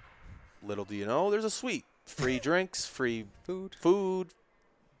 little do you know, there's a suite. Free drinks, free food,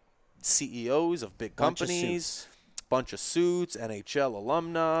 CEOs of big companies, bunch of suits, NHL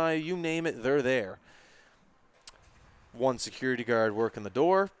alumni, you name it, they're there. One security guard working the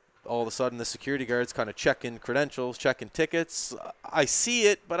door. All of a sudden, the security guard's kind of checking credentials, checking tickets. I see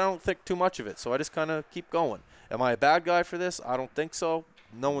it, but I don't think too much of it, so I just kind of keep going. Am I a bad guy for this? I don't think so.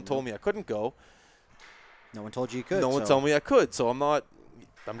 No one told me I couldn't go. No one told you could. No one told me I could, so I'm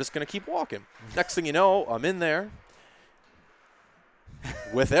just going to keep walking. Next thing you know, I'm in there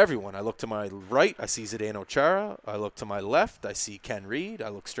with everyone. I look to my right, I see Zdeno Chara. I look to my left, I see Ken Reed. I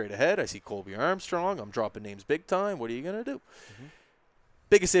look straight ahead, I see Colby Armstrong. I'm dropping names big time. What are you going to do? Mm-hmm.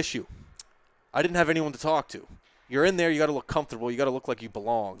 Biggest issue, I didn't have anyone to talk to. You're in there, you got to look comfortable. You got to look like you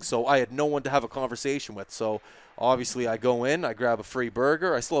belong. So I had no one to have a conversation with. So obviously I go in, I grab a free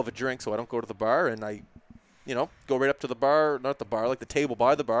burger. I still have a drink, so I don't go to the bar, and I go right up to the bar, not the bar, like the table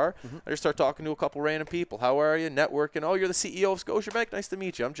by the bar. I just start talking to a couple random people. How are you? Networking. Oh, you're the CEO of Scotiabank. Nice to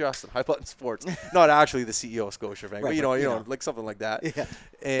meet you. I'm Justin. High Button Sports. Not actually the CEO of Scotiabank, but you know, like something like that. Yeah.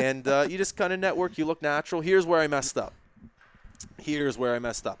 And you just kind of network. You look natural. Here's where I messed up.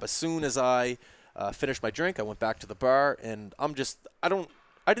 As soon as I finished my drink, I went back to the bar, and I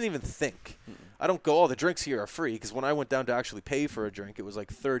didn't even think. I don't go, the drinks here are free, because when I went down to actually pay for a drink, it was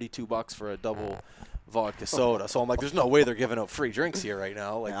like $32 for a double vodka soda. So I'm like, there's no way they're giving out free drinks here right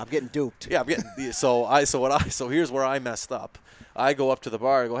now. Like, I'm getting duped. Yeah, I'm getting. So here's where I messed up. I go up to the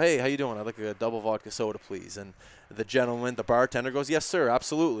bar. I go, hey, how you doing? I'd like a double vodka soda, please. And the bartender goes, yes, sir,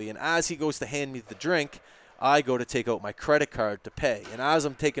 absolutely. And as he goes to hand me the drink, I go to take out my credit card to pay. And as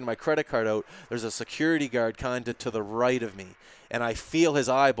I'm taking my credit card out, there's a security guard kind of to the right of me. And I feel his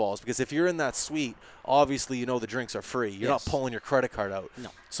eyeballs, because if you're in that suite, obviously the drinks are free. You're not pulling your credit card out. No.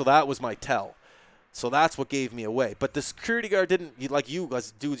 So that was my tell. So that's what gave me away. But the security guard didn't, like you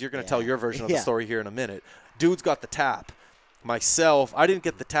guys, dudes, you're going to tell your version of the story here in a minute. Dude's got the tap. Myself, I didn't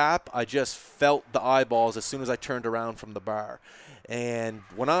get the tap. I just felt the eyeballs as soon as I turned around from the bar. And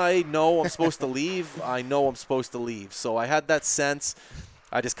when I know I'm supposed to leave, I know I'm supposed to leave. So I had that sense.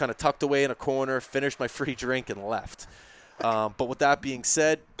 I just kind of tucked away in a corner, finished my free drink, and left. But with that being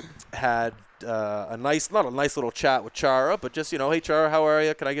said, had not a nice little chat with Chara, but just, hey, Chara, how are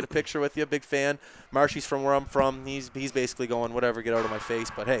you? Can I get a picture with you? Big fan. Marshy's from where I'm from. He's basically going, whatever, get out of my face.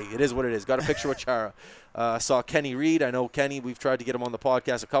 But, hey, it is what it is. Got a picture with Chara. Saw Kenny Reed. I know Kenny. We've tried to get him on the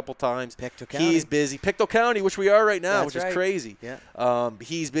podcast a couple times. Pictou County. He's busy. Pictou County, which we are right now, That's which is crazy. Yeah.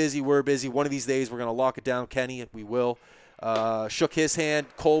 He's busy. We're busy. One of these days we're going to lock it down, Kenny. We will. Shook his hand.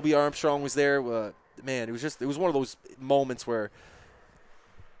 Colby Armstrong was there. Man, it was one of those moments where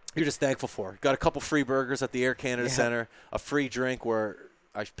you're just thankful for. Got a couple free burgers at the Air Canada Centre, a free drink where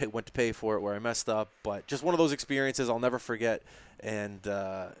I went to pay for it, where I messed up. But just one of those experiences I'll never forget, and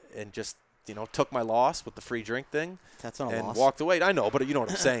just took my loss with the free drink thing. That's not a and loss. walked away. I know, but you know what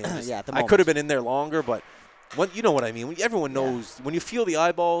I'm saying. Yeah, at the I moment. could have been in there longer, but you know what I mean. Everyone knows when you feel the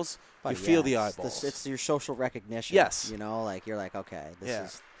eyeballs. But feel the eyeballs. It's your social recognition. Yes. Like you're like, okay,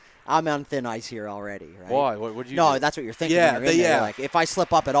 I'm on thin ice here already, right? Why? What would you do? No, that's what you're thinking. Yeah, when you're in there. You're like, if I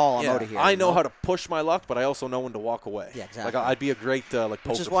slip up at all, I'm out of here. I know how to push my luck, but I also know when to walk away. Yeah, exactly. Like I'd be a great poker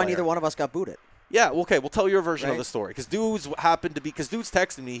Which is why player. neither one of us got booted. Yeah, okay, we'll tell your version of Right. the story. Because Dudes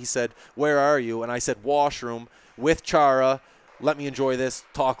texted me, he said, where are you? And I said, washroom with Chara. Let me enjoy this.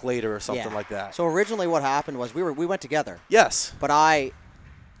 Talk later or something like that. So originally what happened was we went together. Yes. But I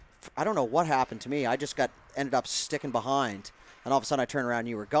don't know what happened to me. I just ended up sticking behind. And all of a sudden I turned around and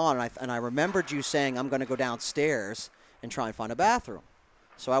you were gone. And I remembered you saying, I'm going to go downstairs and try and find a bathroom.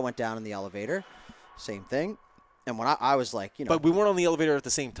 So I went down in the elevator. Same thing. And when I was like, But we weren't on the elevator at the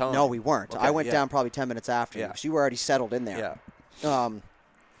same time. No, we weren't. Okay, I went down probably 10 minutes after you. So you were already settled in there. Yeah. And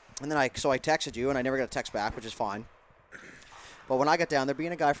then I texted you, and I never got a text back, which is fine. But when I got down there,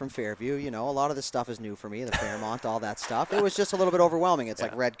 being a guy from Fairview, a lot of this stuff is new for me, the Fairmont, all that stuff. It was just a little bit overwhelming. It's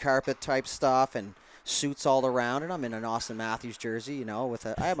like red carpet type stuff and suits all around, and I'm in an Austin Matthews jersey, I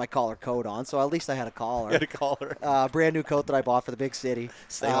had my collar coat on, so at least I had a collar. You had a collar. Brand new coat that I bought for the big city.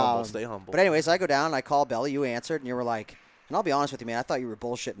 Stay humble. But anyways, I go down, and I call Belly, you answered, and you were like, and I'll be honest with you, man, I thought you were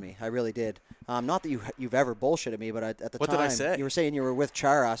bullshitting me. I really did. Not that you've ever bullshitted me, but at the time, what did I say? You were saying you were with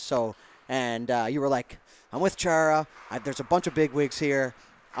Chara, and you were like, I'm with Chara. There's a bunch of bigwigs here.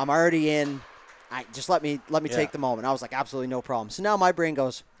 I'm already in. Just let me take the moment. I was like, absolutely no problem. So now my brain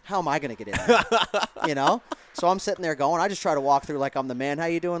goes, how am I going to get in there? So I'm sitting there going, I just try to walk through like I'm the man. How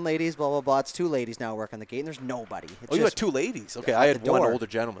you doing, ladies? Blah, blah, blah. It's two ladies now working the gate, and there's nobody. It's you had two ladies. Okay, I had one older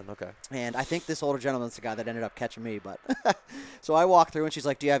gentleman. Okay. And I think this older gentleman's the guy that ended up catching me. But so I walk through, and she's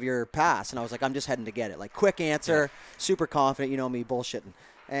like, do you have your pass? And I was like, I'm just heading to get it. Like, quick answer, super confident, me, bullshitting.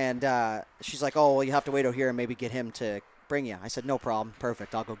 And she's like, oh, well, you have to wait out here and maybe get him to bring you. I said, no problem.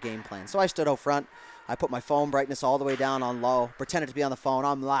 Perfect. I'll go game plan. So I stood out front. I put my phone brightness all the way down on low, pretended to be on the phone.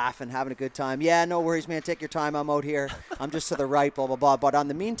 I'm laughing, having a good time. Yeah, no worries, man. Take your time. I'm out here. I'm just to the right, blah, blah, blah. But in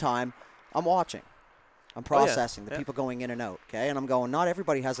the meantime, I'm watching. I'm processing the people going in and out, okay? And I'm going, not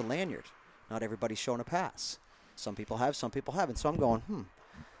everybody has a lanyard. Not everybody's showing a pass. Some people have, some people haven't. So I'm going,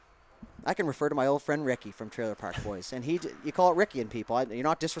 I can refer to my old friend Ricky from Trailer Park Boys. And you call it Ricky and people. You're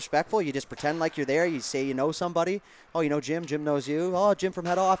not disrespectful. You just pretend like you're there. You say you know somebody. Oh, you know Jim. Jim knows you. Oh, Jim from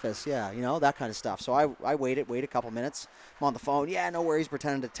head office. Yeah, that kind of stuff. So I wait a couple minutes. I'm on the phone. Yeah, no worries.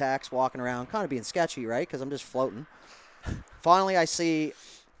 Pretending to text, walking around, kind of being sketchy, right? Because I'm just floating. Finally, I see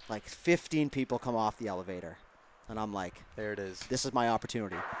like 15 people come off the elevator. And I'm like, there it is. This is my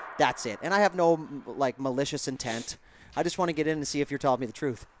opportunity. That's it. And I have no malicious intent. I just want to get in and see if you're telling me the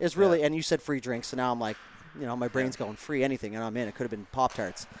truth. It's really, and you said free drinks, so now I'm like, my brain's going free anything, and I'm in. It could have been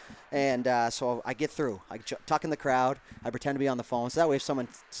Pop-Tarts. And so I get through. I tuck in the crowd. I pretend to be on the phone. So that way if someone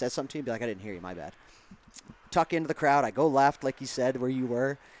says something to me, be like, I didn't hear you, my bad. Tuck into the crowd. I go left, like you said, where you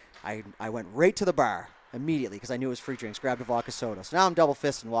were. I went right to the bar immediately because I knew it was free drinks. Grabbed a vodka soda. So now I'm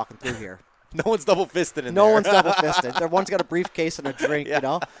double-fisting walking through here. No one's double-fisted in there. No one's double-fisted. Everyone's got a briefcase and a drink,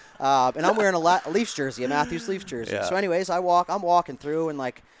 Yeah. And I'm wearing a Leafs jersey, a Matthews Leafs jersey. Yeah. So anyways, I'm walking through, and,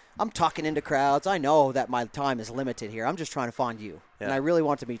 like, I'm tucking into crowds. I know that my time is limited here. I'm just trying to find you. Yeah. And I really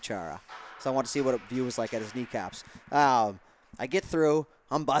want to meet Chara. So I want to see what a view was like at his kneecaps. I get through.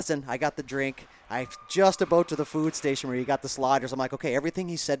 I'm buzzing. I got the drink. I'm just about to the food station where you got the sliders. I'm like, okay, everything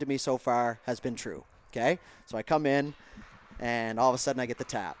he said to me so far has been true. Okay? So I come in, and all of a sudden I get the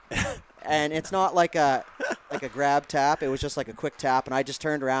tap. And it's not like a grab tap. It was just like a quick tap, and I just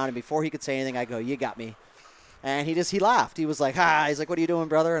turned around, and before he could say anything, I go, you got me. And he laughed. He was like, ha. He's like, what are you doing,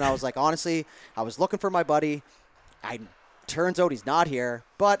 brother? And I was like, honestly, I was looking for my buddy. Turns out he's not here.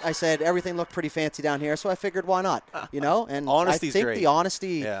 But I said everything looked pretty fancy down here, so I figured why not, And Honesty's I think great. the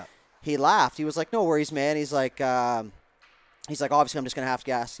honesty, Yeah. he laughed. He was like, no worries, man. He's like, obviously I'm just going to have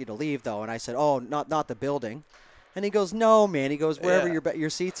to ask you to leave, though. And I said, oh, not the building. And he goes, no, man. He goes, wherever your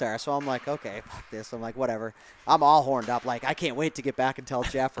seats are. So I'm like, okay, fuck this. I'm like, whatever. I'm all horned up. Like, I can't wait to get back and tell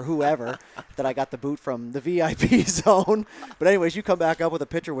Jeff or whoever that I got the boot from the VIP zone. But anyways, you come back up with a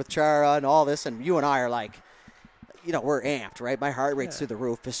picture with Chara and all this, and you and I are like, we're amped, right? My heart rate's through the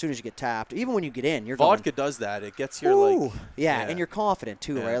roof as soon as you get tapped. Even when you get in, you're Vodka does that. It gets your, Ooh. And you're confident,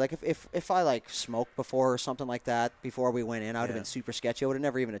 too, Yeah. right? Like, if I, like, smoked before or something like that before we went in, I would have been super sketchy. I would have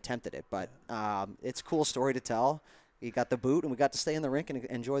never even attempted it. But it's a cool story to tell. You got the boot, and we got to stay in the rink and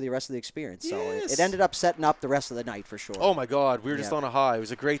enjoy the rest of the experience. So Yes. it ended up setting up the rest of the night for sure. Oh, my God. We were just on a high. It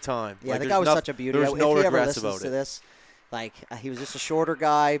was a great time. Yeah, Like, the there's guy was no- such a beauty. There's If no he ever regrets listens about to it. this, like, he was just a shorter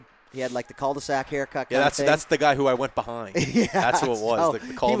guy. He had, like, the cul-de-sac haircut Yeah, kind of thing. that's the guy who I went behind. Yeah, That's who it was. so the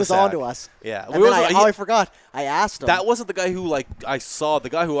cul-de-sac. he was on to us. Yeah. And then I forgot. I asked him. That wasn't the guy who, like, I saw. The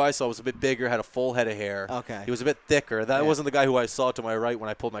guy who I saw was a bit bigger, had a full head of hair. Okay. He was a bit thicker. That Yeah. wasn't the guy who I saw to my right when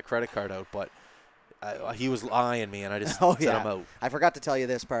I pulled my credit card out, but he was eyeing me, and I just Oh, said yeah. I'm out. I forgot to tell you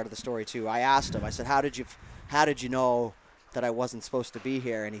this part of the story, too. I asked him. I said, how did you know that I wasn't supposed to be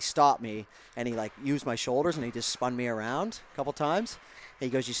here? And he stopped me, and he, like, used my shoulders, and he just spun me around a couple times. And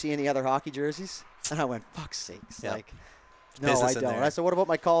he goes, you see any other hockey jerseys? And I went, fuck's sakes. Yeah. Like, no, Business I in don't. there. I said, what about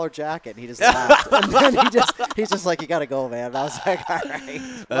my collar jacket? And he just laughed. And then he's just like, you got to go, man. And I was like, all right.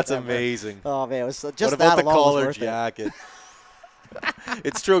 That's whatever." amazing. Oh, man. It was just What about that the alone was collar worth it. jacket?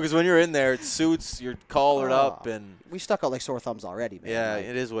 It's true, because when you're in there, it suits. You're collared up, and We stuck out like sore thumbs already, man. yeah, Like,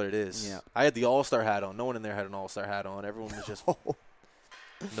 it is what it is. Yeah. I had the All-Star hat on. No one in there had an All-Star hat on. Everyone was just $1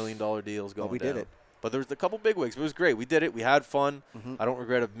 million deals going we down. did it. But there was a couple big wigs. It was great. We did it. We had fun. Mm-hmm. I don't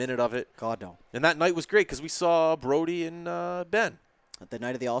regret a minute of it. God, no. And that night was great because we saw Brody and Ben. The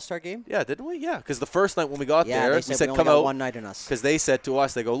night of the All-Star game? Yeah, didn't we? Yeah, because the first night when we got Yeah, there, they said we said we only come got out. one night in us. Because they said to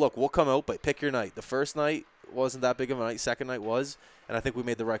us, they go, look, we'll come out, but pick your night. The first night wasn't that big of a night. Second night was. And I think we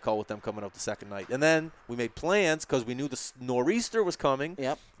made the right call with them coming out the second night. And then we made plans because we knew the nor'easter was coming.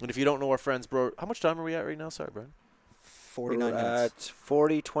 Yep. And if you don't know our friends, bro, how much time are we at right now? Sorry, Brian. 49 We're minutes. at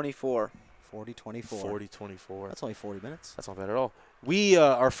 40-24. 40-24. 40-24. That's only 40 minutes. That's not bad at all. We,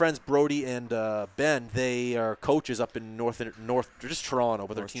 our friends Brody and Ben, they are coaches up in North, just Toronto,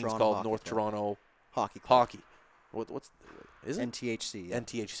 but their North team's Toronto called Hockey North Club. Toronto Hockey. Club. Hockey. What's is it? NTHC. Yeah.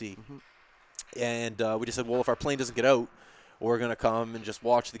 NTHC. Mhm. And we just said, well, if our plane doesn't get out, we're going to come and just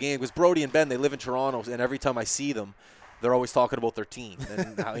watch the game. Because Brody and Ben, they live in Toronto, and every time I see them, they're always talking about their team.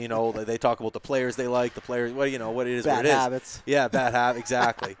 And, how, they talk about the players they like, the players, what it is, Bad what it is. habits. Yeah, bad habit,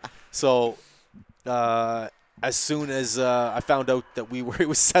 exactly. So as soon as I found out that it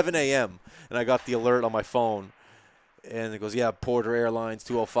was 7 a.m., and I got the alert on my phone, and it goes, yeah, Porter Airlines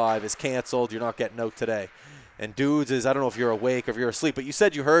 205 is canceled. You're not getting out today. And dudes I don't know if you're awake or if you're asleep, but you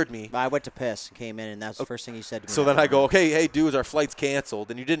said you heard me. I went to piss and came in, and that's the first thing you said to me. So then I go, okay, hey, dudes, our flight's canceled.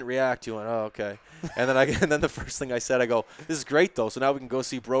 And you didn't react. You went, oh, okay. And then the first thing I said, I go, this is great, though. So now we can go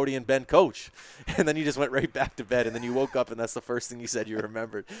see Brody and Ben coach. And then you just went right back to bed. And then you woke up, and that's the first thing you said you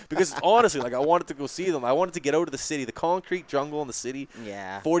remembered. Because honestly, I wanted to go see them. I wanted to get out of the city, the concrete jungle in the city.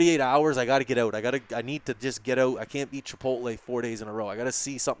 Yeah. 48 hours, I got to get out. I need to just get out. I can't eat Chipotle 4 days in a row. I got to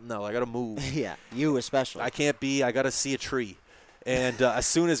see something else. I got to move. Yeah, you especially. I got to see a tree. And as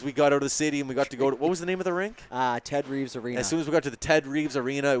soon as we got out of the city and we got to go to, what was the name of the rink? Ted Reeves Arena. As soon as we got to the Ted Reeves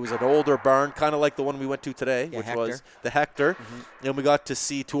Arena, it was an older barn, kind of like the one we went to today, Yeah, which Hector. was the Hector. And we got to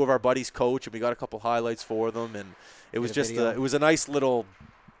see two of our buddies coach, and we got a couple highlights for them. And it was Did a just video. it was a nice little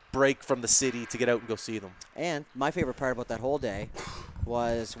break from the city to get out and go see them. And my favorite part about that whole day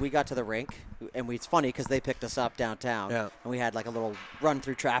was we got to the rink, and it's funny because they picked us up downtown, Yeah. and we had like a little run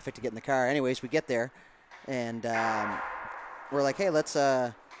through traffic to get in the car. Anyways, we get there, and we're like, hey, let's.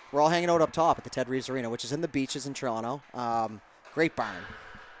 We're all hanging out up top at the Ted Reeves Arena, which is in the beaches in Toronto. Great barn.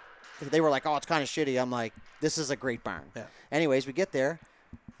 They were like, oh, it's kind of shitty. I'm like, this is a great barn. Yeah. Anyways, we get there.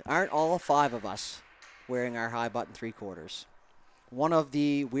 Aren't all 5 of us wearing our high button 3/4? One of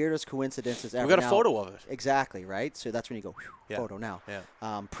the weirdest coincidences ever. We got a Now- photo of it. Exactly, right? So that's when you go, whew, Yeah. photo now.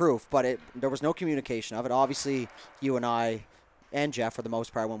 Yeah. Proof. But there was no communication of it. Obviously, you and I and Jeff, for the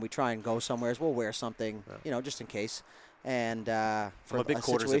most part, when we try and go somewhere, we'll wear something, just in case. And for a big a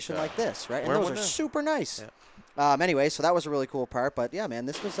quarter zip situation guy. like this, right? And Wear those one are now. super nice. Yeah. Anyway, so that was a really cool part. But, yeah, man,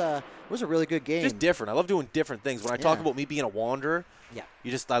 this was a really good game. Just different. I love doing different things. When I talk Yeah. about me being a wanderer, Yeah.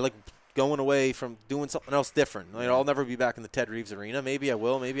 I like going away from doing something else different. I'll never be back in the Ted Reeves Arena. Maybe I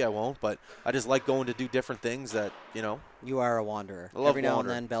will, maybe I won't. But I just like going to do different things that, You are a wanderer. I love Every now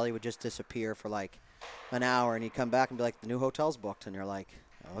wandering. and then, Belly would just disappear for like an hour, and he'd come back and be like, the new hotel's booked. And you're like,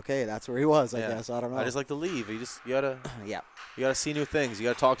 okay, that's where he was, I Yeah. guess. I don't know. I just like to leave. You gotta yeah. see new things. You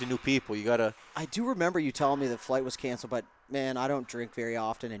gotta talk to new people. You gotta. I do remember you telling me the flight was canceled, but, man, I don't drink very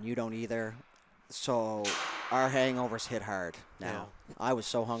often, and you don't either. So our hangovers hit hard now. I was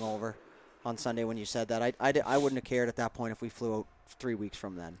so hungover on Sunday when you said that. I wouldn't have cared at that point if we flew out 3 weeks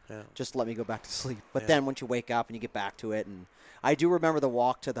from then. Yeah. Just let me go back to sleep. But Yeah. then once you wake up and you get back to it, and I do remember the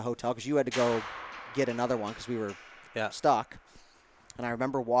walk to the hotel because you had to go get another one because we were stuck. And I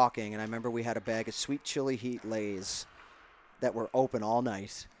remember walking, and I remember we had a bag of sweet chili heat Lays that were open all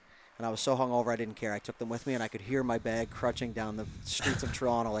night. And I was so hungover I didn't care. I took them with me, and I could hear my bag crunching down the streets of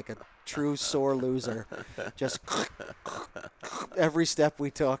Toronto like a true sore loser. Just every step we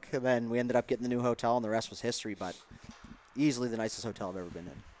took. And then we ended up getting the new hotel, and the rest was history. But easily the nicest hotel I've ever been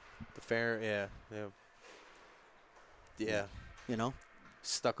in. The fair, yeah.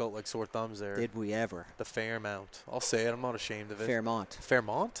 Stuck out like sore thumbs there. Did we ever? The Fairmount. I'll say it. I'm not ashamed of it. Fairmont.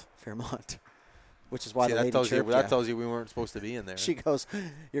 Fairmont? Which is why See, the that lady tells you chirped that ya. tells you we weren't supposed to be in there. She goes,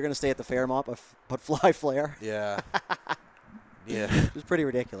 you're going to stay at the Fairmont, but fly flare. Yeah. Yeah. It was pretty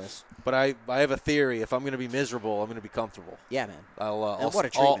ridiculous. But I have a theory. If I'm going to be miserable, I'm going to be comfortable. Yeah, man. I'll what a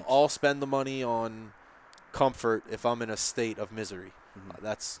treatment. I'll spend the money on comfort if I'm in a state of misery.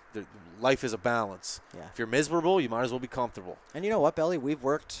 Life is a balance. Yeah. If you're miserable, you might as well be comfortable. And you know what, Belly? We've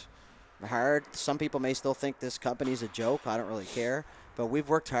worked hard. Some people may still think this company's a joke. I don't really care. But we've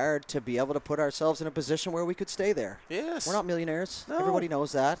worked hard to be able to put ourselves in a position where we could stay there. Yes. We're not millionaires. No. Everybody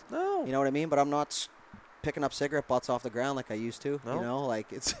knows that. No. You know what I mean? But I'm not picking up cigarette butts off the ground like I used to. No. You know,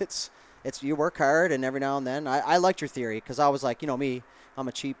 like it's you work hard, and every now and then I liked your theory because I was like, me, I'm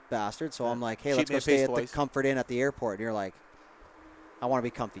a cheap bastard, so I'm like, hey, Cheap let's go man stay pays at twice. the Comfort Inn at the airport. And you're like, I want to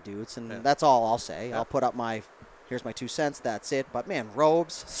be comfy, dudes, and Yeah. that's all I'll say. Yeah. I'll put up here's my 2 cents. That's it. But man,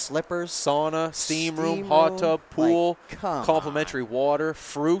 robes, slippers, Sauna, steam room, steam hot room, tub, pool, like, come complimentary water,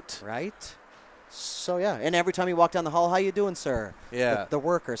 fruit. right? So yeah, and every time you walk down the hall, how you doing, sir? Yeah. The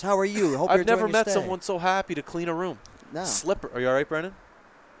workers, how are you? Hope you're I've never enjoying your met stay. someone so happy to clean a room. No. Slipper. Are you all right, Brennan?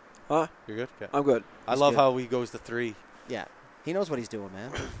 Huh? You're good? Yeah. I'm good. I love good. how he goes to 3. Yeah, he knows what he's doing,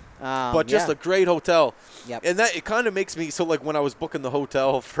 man. But just a great hotel. Yep. And that it kind of makes me so like when I was booking the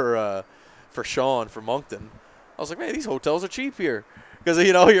hotel for Sean for Moncton, I was like, man, these hotels are cheap here. Because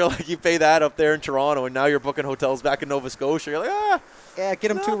you're like you pay that up there in Toronto, and now you're booking hotels back in Nova Scotia. You're like, Yeah, get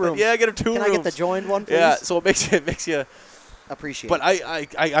him 2 rooms. Yeah, get him 2 Can rooms. I get the joined one, please? Yeah, so it makes you. Appreciate But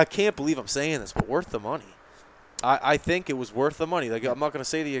it. I can't believe I'm saying this, but worth the money. I think it was worth the money. Like I'm not going to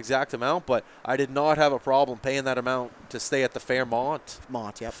say the exact amount, but I did not have a problem paying that amount to stay at the Fairmont.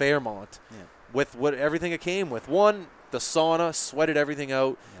 Yep. Fairmont. Yeah. With what everything it came with. 1, the sauna, sweated everything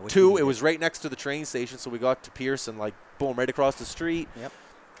out. Yeah, we 2, needed it was right next to the train station, so we got to Pearson, like boom, right across the street. Yep.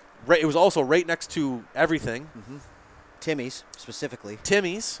 Right, it was also right next to everything. Timmy's, specifically.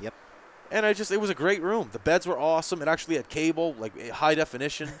 Timmy's. Yep. And it was a great room. The beds were awesome. It actually had cable, like high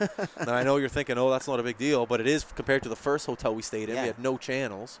definition. And I know you're thinking, oh, that's not a big deal, but it is compared to the first hotel we stayed in. Yeah. We had no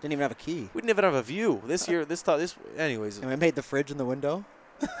channels. Didn't even have a key. We didn't even have a view. Anyways, And we made the fridge in the window.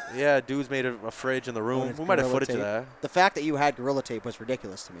 yeah, dudes made a fridge in the room. It's We might have Gorilla footage of Tape. that. The fact that you had Gorilla Tape was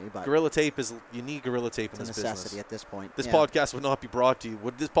ridiculous to me, but Gorilla Tape you need Gorilla Tape in it's a this necessity business. at this point. This Yeah. podcast would not be brought to you.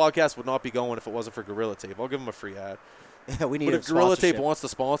 This podcast would not be going if it wasn't for Gorilla Tape. I'll give them a free ad. Yeah, we need But a if Gorilla Tape sponsorship. wants to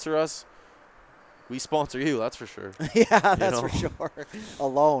sponsor us, we sponsor you. That's for sure. Yeah, that's know? for sure.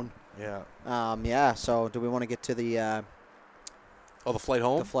 Alone. Yeah. Yeah, so do we want to get to the Oh, the flight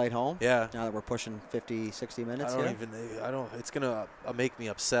home. flight home? Yeah. Now that we're pushing 50, 60 minutes I here? don't. It's gonna make me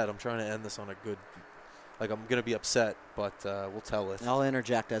upset. I'm trying to end this on a good. Like I'm gonna be upset, but we'll tell it. I'll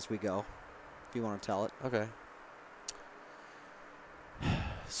interject as we go if you want to tell it. Okay.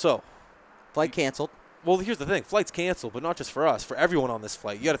 So, Flight canceled. well, here's the thing. Flight's canceled, but not just for us. For everyone on this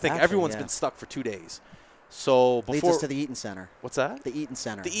flight. You got to think Actually, everyone's yeah. been stuck for 2 days. So Leads before us to the Eaton Center. what's that? The Eaton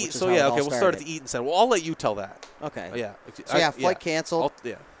Center. which is So how yeah, it all okay. We'll start started. at the Eaton Center. Well, I'll let you tell that. Okay. Yeah. So yeah, flight canceled.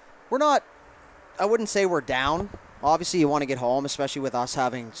 Yeah. We're not. I wouldn't say we're down. Obviously, you want to get home, especially with us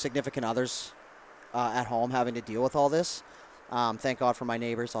having significant others at home having to deal with all this. Thank God for my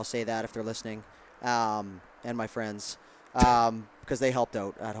neighbors. I'll say that if they're listening, and my friends, because they helped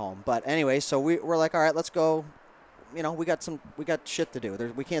out at home. But anyway, so we're like, all right, let's go. You know, we got shit to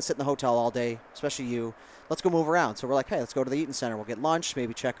do. We can't sit in the hotel all day, especially you. Let's go move around. So we're like, hey, let's go to the Eaton Center. We'll get lunch,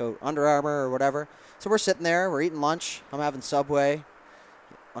 maybe check out Under Armour or whatever. So we're sitting there. We're eating lunch. I'm having Subway.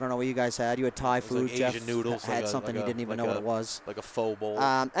 I don't know what you guys had. You had Thai It was food. like Jeff Asian noodles, had like something he didn't even know what it was. Like a faux bowl.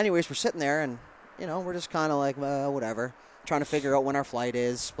 Anyways, we're sitting there, and, you know, we're just kind of like, well, whatever. Trying to figure out when our flight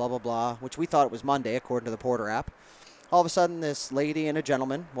is, blah, blah, blah, which we thought it was Monday, according to the Porter app. All of a sudden, this lady and a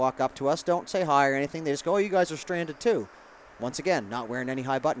gentleman walk up to us, don't say hi or anything. They just go, oh, you guys are stranded too. Once again, not wearing any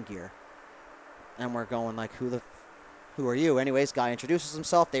high-button gear. And we're going like, who are you? Anyways, guy introduces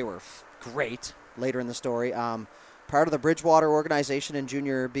himself. They were great later in the story. Part of the Bridgewater organization in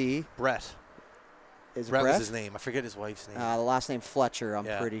Junior B. Brett. Is it Brett Brett? was his name. I forget his wife's name. The last name Fletcher, I'm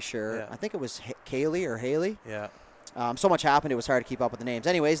Yeah, pretty sure. yeah. I think it was Kaylee or Haley. Yeah. So much happened, it was hard to keep up with the names.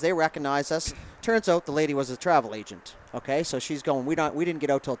 Anyways, they recognized us. Turns out the lady was a travel agent. Okay, so she's going, we didn't get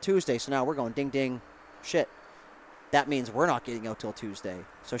out till Tuesday, so now we're going ding, ding, shit. That means we're not getting out till Tuesday.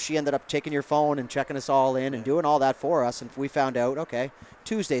 So she ended up taking your phone and checking us all in and doing all that for us, and we found out, okay,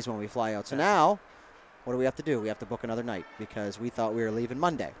 Tuesday's when we fly out. So now, what do we have to do? We have to book another night because we thought we were leaving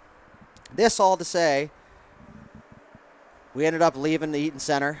Monday. This all to say, we ended up leaving the Eaton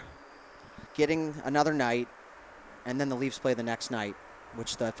Center, getting another night, and then the Leafs play the next night,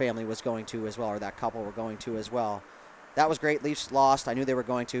 which the family was going to as well, or that couple were going to as well. That was great. Leafs lost. I knew they were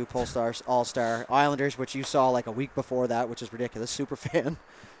going to. Polestar, All-Star. Islanders, which you saw like a week before that, which is ridiculous. Super fan.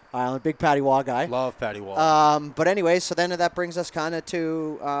 Island, big Patty Waugh guy. Love Patty Waugh. But anyway, so then that brings us kind of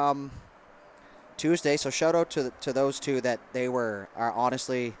to Tuesday. So shout out to those two that they are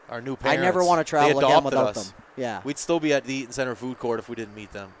honestly. Our new parents. I never want to travel They again adopted without us. them. Yeah. We'd still be at the Eaton Center food court if we didn't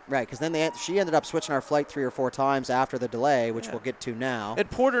meet them. Right, because then she ended up switching our flight 3 or 4 times after the delay, which we'll get to now. And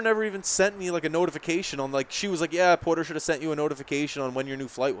Porter never even sent me like a notification on like she was like, yeah, Porter should have sent you a notification on when your new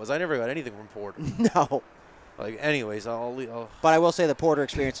flight was. I never got anything from Porter. No. Like, anyways, I'll But I will say the Porter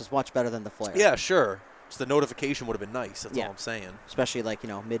experience is much better than the Flair. yeah, sure. Just the notification would have been nice. That's Yeah. all I'm saying. Especially like,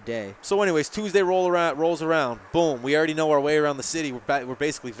 midday. So, anyways, Tuesday rolls around. Boom. We already know our way around the city. We're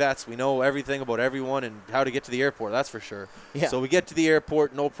basically vets. We know everything about everyone and how to get to the airport. That's for sure. Yeah. So we get to the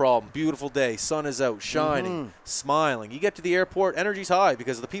airport, no problem. Beautiful day. Sun is out, shining, smiling. You get to the airport, energy's high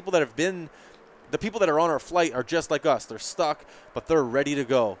because the people that are on our flight are just like us. They're stuck, but they're ready to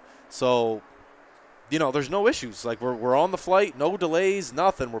go. So, there's no issues. Like we're on the flight, no delays,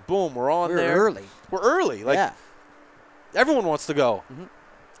 nothing. We're on We're there. early. We're early. Like yeah. everyone wants to go.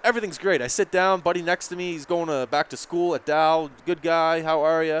 Everything's great. I sit down, buddy next to me. He's going back to school at Dow. Good guy. How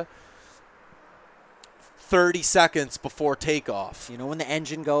are you? 30 seconds before takeoff. When the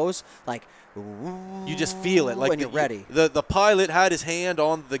engine goes, like, You just feel it. Like when you're ready. The pilot had his hand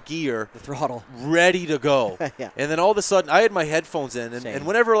on the gear, The throttle. ready to go. Yeah. And then all of a sudden, I had my headphones in, and Same.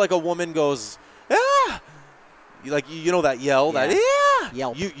 whenever like a woman goes, ah, that yell, that yeah,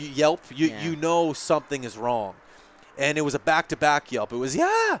 Yelp. you yelp, you know something is wrong. And it was a back-to-back yelp. It was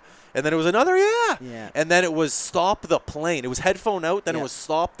yeah, and then it was another yeah, Yeah. and then it was stop the plane. It was headphone out, then it Yeah. was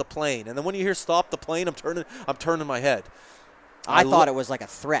stop the plane, and then when you hear stop the plane, I'm turning my head. I thought it was like a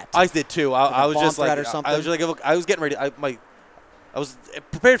threat. I did too. I a was bomb just like, threat or something? I was like, look, I was getting ready. I was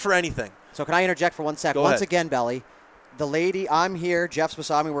prepared for anything. So can I interject for 1 second? Go Once ahead. again, Belly, the lady, I'm here, Jeff's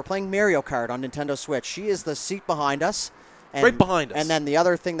beside me. We're playing Mario Kart on Nintendo Switch. She is the seat behind us. And, Right behind us. And then the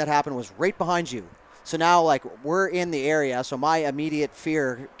other thing that happened was right behind you. So now, like, we're in the area, so my immediate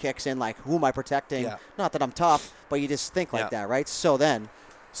fear kicks in, like, who am I protecting? Yeah. Not that I'm tough, but you just think like Yeah. that, right? So then,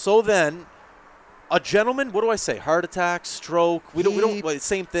 a gentleman, what do I say? Heart attack, stroke. We don't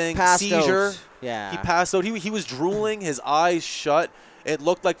same thing. passed Seizure. out. Yeah. He passed out. He was drooling, his eyes shut. It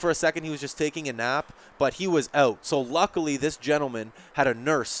looked like for a second he was just taking a nap, but he was out. So luckily this gentleman had a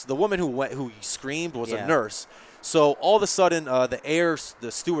nurse. The woman who screamed was Yeah. a nurse. So all of a sudden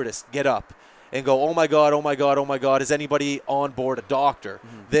the stewardess get up and go, "Oh my God, oh my God, oh my God, is anybody on board a doctor?"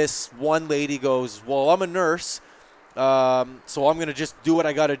 This one lady goes, "Well, I'm a nurse. So I'm going to just do what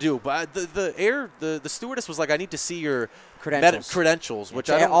I got to do." But the stewardess was like, "I need to see your Credentials. which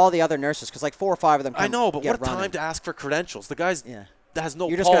To I don't all the other nurses, because like 4 or 5 of them I know, but get what a time running. to ask for credentials. The guy's Yeah. has no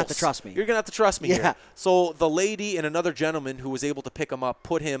You're pulse. just going to have to trust me. You're going to have to trust me Yeah. here. So the lady and another gentleman who was able to pick him up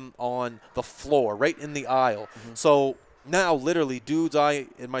put him on the floor, right in the aisle. Mm-hmm. So now, literally, dudes, I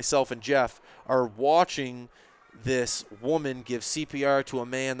and myself and Jeff are watching this woman give CPR to a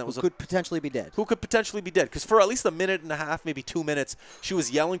man that Could potentially be dead. who could potentially be dead. Because for at least a minute and a half, maybe 2 minutes, she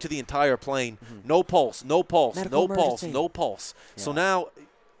was yelling to the entire plane, no pulse, no pulse, Medical no pulse, emergency. no pulse. So Yeah. now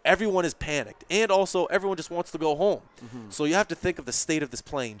everyone is panicked. And also everyone just wants to go home. So you have to think of the state of this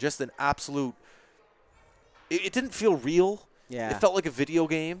plane, just an absolute – it didn't feel real. Yeah. It felt like a video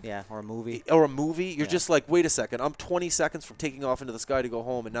game. Yeah, or a movie. Or a movie. You're Yeah. just like, wait a second, I'm 20 seconds from taking off into the sky to go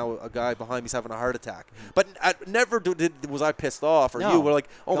home, and now a guy behind me's having a heart attack. But never was I pissed off, or No. you were like,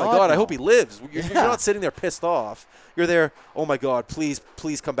 oh my God, God, I no. hope he lives. You're Yeah. not sitting there pissed off. You're there, oh my God, please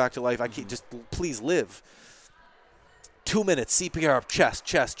come back to life. I can't just please live. 2 minutes, CPR,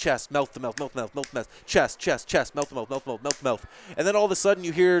 chest, mouth to mouth, chest, mouth to mouth. And then all of a sudden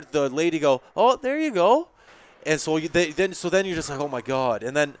you hear the lady go, oh, there you go. And so then you're just like, oh my God.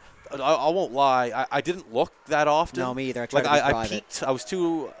 And then I won't lie, I didn't look that often. No, me either. I tried Like to be I private. peeked. I was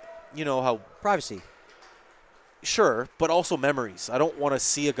too, how Privacy. sure, but also memories. I don't want to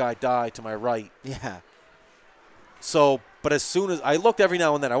see a guy die to my right. Yeah. So, but as soon as I looked every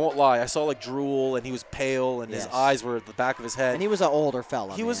now and then, I won't lie, I saw like drool, and he was pale, and his Yes. eyes were at the back of his head. And he was an older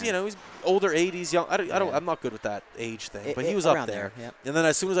fella. He was, man. he's older, 80s, young. I don't. Yeah. I'm not good with that age thing, It- but he it- was up around there. there, yep. And then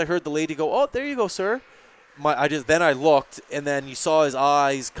as soon as I heard the lady go, "Oh, there you go, sir," then I looked, and then you saw his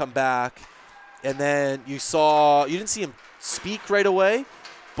eyes come back, and then you didn't see him speak right away,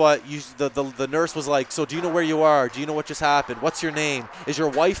 but the nurse was like, "So do you know where you are? Do you know what just happened? What's your name? Is your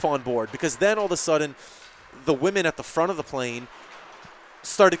wife on board?" Because then all of a sudden, the women at the front of the plane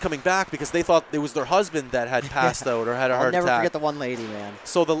started coming back because they thought it was their husband that had passed out or had a I'll heart never attack. forget the one lady, man.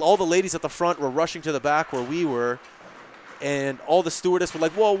 So all the ladies at the front were rushing to the back where we were, and all the stewardess were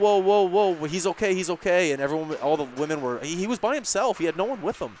like, "Whoa, whoa, whoa, whoa! He's okay!" And all the women were. He was by himself. He had no one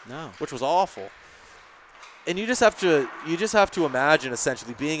with him, No. which was awful. And you just have to imagine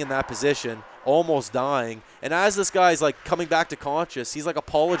essentially being in that position, almost dying. And as this guy's like coming back to conscious, he's like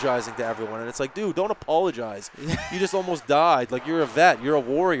apologizing to everyone, and it's like, dude, don't apologize. You just almost died. Like, you're a vet, you're a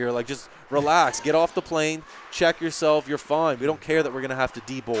warrior. Like, just relax, get off the plane, check yourself, you're fine. We don't care that we're gonna have to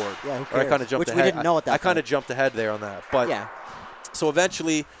deboard. Yeah, who Or I cares? kind of jumped Which ahead. we didn't know at that I kind of point. jumped ahead there on that, but Yeah. so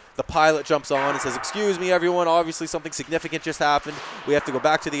eventually the pilot jumps on and says, "Excuse me, everyone. Obviously something significant just happened. We have to go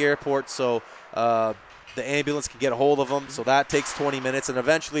back to the airport, so the ambulance can get a hold of them." So that takes 20 minutes, and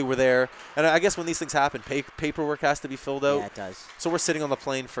eventually we're there. And I guess when these things happen, paperwork has to be filled out. Yeah, it does. So we're sitting on the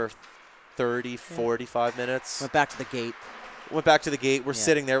plane for 30, 45 minutes. Went back to the gate. Went back to the gate. We're Yeah.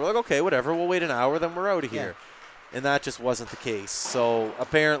 sitting there. We're like, okay, whatever. We'll wait an hour, then we're out of here. And that just wasn't the case. So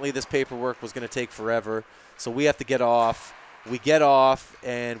apparently this paperwork was going to take forever. So we have to get off. We get off,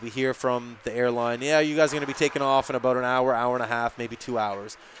 and we hear from the airline, "Yeah, you guys are going to be taking off in about an hour, hour and a half, maybe 2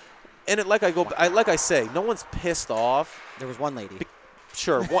 hours." And like I say, no one's pissed off. There was one lady.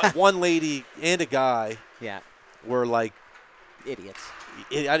 Sure, one lady and a guy Yeah. were like, Idiots.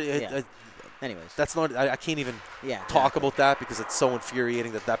 I- Anyways. that's not. I can't even Yeah. talk about that because it's so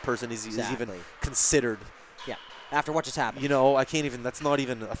infuriating that person is even Exactly. considered. Yeah. After what just happened. You know, I can't even. That's not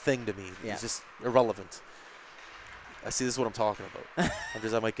even a thing to me. Yeah. It's just irrelevant. I see. This is what I'm talking about.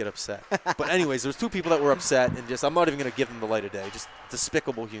 I might get upset. But anyways, there's two people that were upset, and I'm not even going to give them the light of day. Just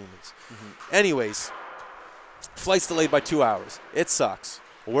despicable humans. Anyways, flight's delayed by 2 hours. It sucks.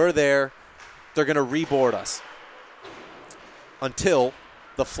 We're there. They're going to reboard us until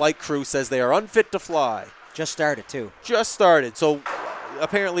the flight crew says they are unfit to fly. Just started, too. Just started. So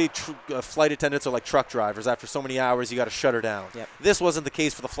apparently flight attendants are like truck drivers. After so many hours, you got to shut her down. Yep. This wasn't the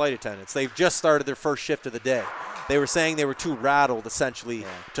case for the flight attendants. They've just started their first shift of the day. They were saying they were too rattled, essentially,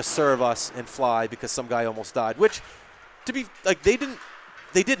 to serve us and fly because some guy almost died, which, to be, like, they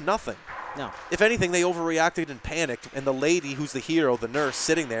did nothing. No. If anything, they overreacted and panicked, and the lady who's the hero, the nurse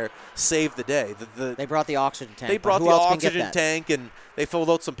sitting there, saved the day. They brought the oxygen tank. They but brought who the else can get oxygen that? tank, and they filled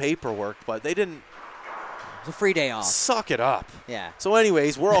out some paperwork, but they didn't It's a free day off. suck it up. Yeah. So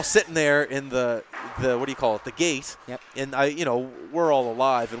anyways, we're all sitting there in the what do you call it, the gate. Yep. And we're all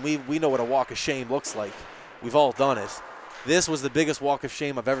alive, and we know what a walk of shame looks like. We've all done it. This was the biggest walk of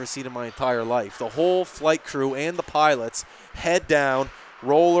shame I've ever seen in my entire life. The whole flight crew and the pilots head down,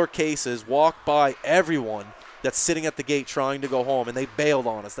 roller cases, walk by everyone that's sitting at the gate trying to go home, and they bailed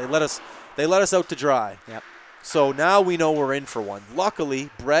on us. They let us out to dry. Yep. So now we know we're in for one.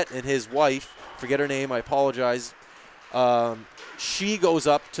 Luckily, Brett and his wife, forget her name, I apologize, she goes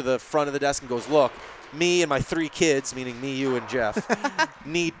up to the front of the desk and goes, "Look, me and my 3 kids," meaning me, you, and Jeff,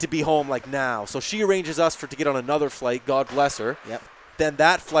 "need to be home like now." So she arranges us to get on another flight, God bless her. Yep. Then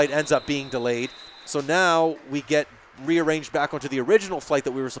that flight ends up being delayed. So now we get rearranged back onto the original flight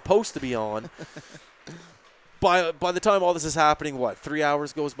that we were supposed to be on. By the time all this is happening, what, 3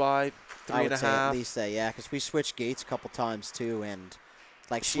 hours goes by? I Three and would a say half? at least that, yeah, because we switched gates a couple times too, and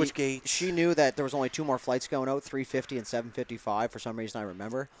like Switch gates. she knew that there was only 2 more flights going out, 350 and 755 for some reason I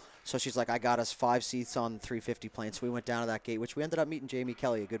remember. So she's like, I got us 5 seats on the 350 plane. So we went down to that gate, which we ended up meeting Jamie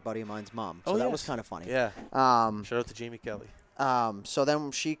Kelly, a good buddy of mine's mom. So that was kind of funny. Yeah. Shout out to Jamie Kelly. So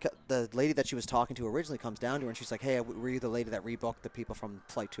then the lady that she was talking to originally comes down to her and she's like, hey, were you the lady that rebooked the people from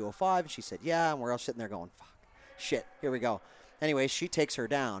flight 205? And she said, yeah. And we're all sitting there going, fuck, shit, here we go. Anyway, she takes her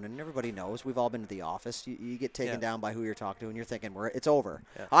down, and everybody knows. We've all been to the office. You get taken down by who you're talking to, and you're thinking, it's over.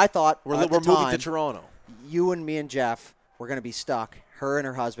 Yeah. I thought we're moving to Toronto. You and me and Jeff were going to be stuck. Her and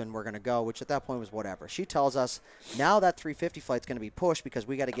her husband were going to go, which at that point was whatever. She tells us now that 350 flight's going to be pushed because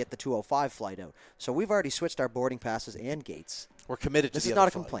we got to get the 205 flight out. So we've already switched our boarding passes and gates. We're committed to this the is other not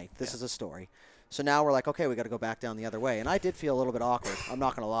a flight. complaint. This is a story. So now we're like, okay, we got to go back down the other way. And I did feel a little bit awkward. I'm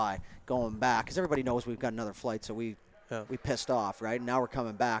not going to lie, going back because everybody knows we've got another flight, so we pissed off, right? And now we're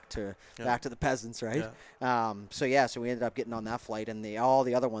coming back to the peasants, right? Yeah. So we ended up getting on that flight, and all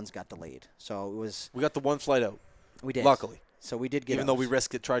the other ones got delayed. So we got the one flight out. We did. Luckily. So we did get Even though we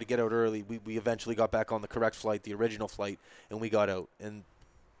risked it, tried to get out early, we eventually got back on the correct flight, the original flight, and we got out. And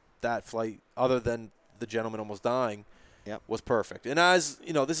that flight, other than the gentleman almost dying, was perfect. And as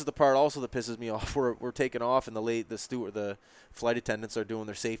you know, this is the part also that pisses me off. We're taking off, and the flight attendants are doing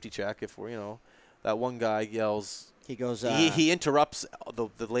their safety check. If that one guy yells. He goes. He interrupts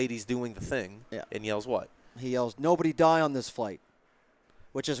the ladies doing the thing and yells what? He yells, "Nobody die on this flight,"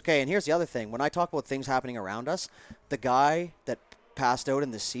 which is okay. And here's the other thing: when I talk about things happening around us, the guy that passed out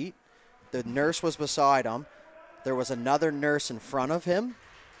in the seat, the nurse was beside him. There was another nurse in front of him,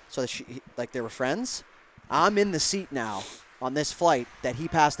 so they were friends. I'm in the seat now on this flight that he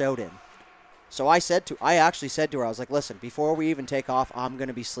passed out in. So I actually said to her, I was like, listen, before we even take off, I'm going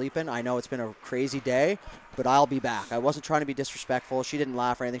to be sleeping. I know it's been a crazy day, but I'll be back. I wasn't trying to be disrespectful. She didn't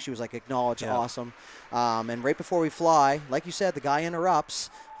laugh or anything. She was like, acknowledge, awesome. And right before we fly, like you said, the guy interrupts.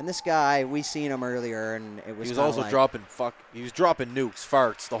 And this guy, we seen him earlier, and it was he was also dropping nukes,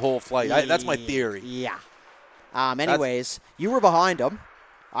 farts, the whole flight. That's my theory. Yeah. Anyways, you were behind him.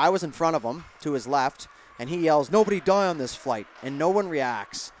 I was in front of him to his left, and he yells, "Nobody die on this flight," and no one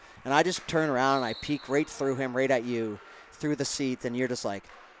reacts. And I just turn around and I peek right through him, right at you, through the seat, and you're just like,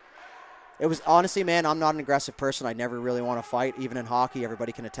 it was honestly, man, I'm not an aggressive person. I never really want to fight. Even in hockey,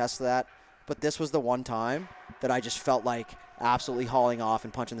 everybody can attest to that. But this was the one time that I just felt like absolutely hauling off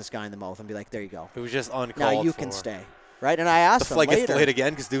and punching this guy in the mouth and be like, there you go. It was just uncalled for. Now you can stay. Right? And I asked him later. The flight gets delayed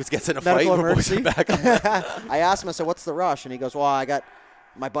again because dudes gets in a fight. Back I asked him, I said, what's the rush? And he goes, well,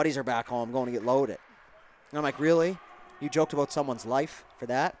 my buddies are back home. I'm going to get loaded. And I'm like, really? You joked about someone's life for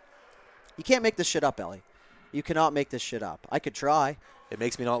that? You can't make this shit up, Ellie. You cannot make this shit up. I could try. It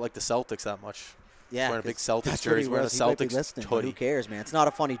makes me not like the Celtics that much. Yeah. He's wearing a big Celtics jersey. He's wearing a Celtics hoodie. Who cares, man? It's not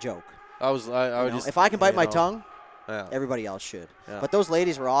a funny joke. If I can bite my tongue, everybody else should. Yeah. But those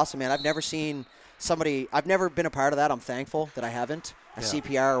ladies were awesome, man. I've never seen somebody – I've never been a part of that. I'm thankful that I haven't. A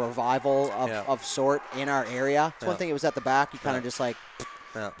CPR revival of sort in our area. It's one thing. It was at the back. You kind of just like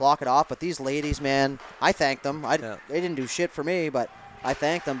block it off. But these ladies, man, I thank them. They didn't do shit for me, but I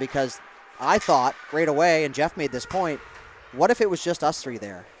thank them because – I thought right away, and Jeff made this point, what if it was just us three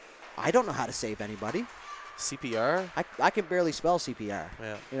there? I don't know how to save anybody. CPR? I can barely spell CPR.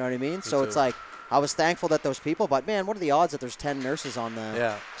 Yeah. You know what I mean? So it's like, I was thankful that those people, but man, what are the odds that there's 10 nurses on the...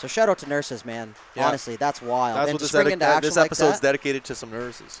 Yeah. So shout out to nurses, man. Yeah. Honestly, that's wild. That's what this episode's dedicated to some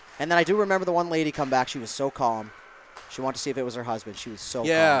nurses. And then I do remember the one lady come back, she was so calm. She wanted to see if it was her husband. She was so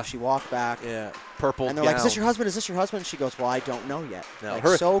calm. She walked back. Yeah. Purple And they're like, is this your husband? Is this your husband? She goes, well, I don't know yet. No. Like,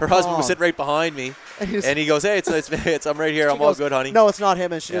 her husband was sitting right behind me. And he goes, hey, it's I'm right here. I'm all good, honey. No, it's not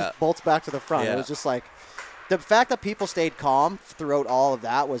him. And she just bolts back to the front. It was just like, the fact that people stayed calm throughout all of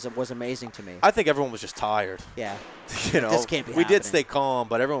that was amazing to me. I think everyone was just tired. Yeah. This can't be happening. We did stay calm,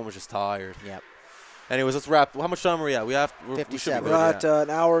 but everyone was just tired. Yep. Anyways, let's wrap. How much time are we at? We should be We're at an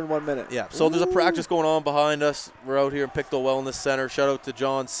hour and 1 minute. Yeah. So there's a practice going on behind us. We're out here in Pictou Wellness Center. Shout out to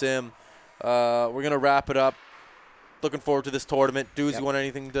John Sim. We're gonna wrap it up. Looking forward to this tournament. Dudes, you got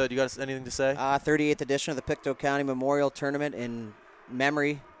anything to say? 38th edition of the Pictou County Memorial Tournament in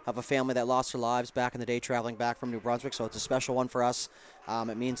memory of a family that lost their lives back in the day traveling back from New Brunswick. So it's a special one for us.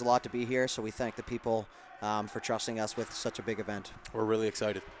 It means a lot to be here. So we thank the people for trusting us with such a big event. We're really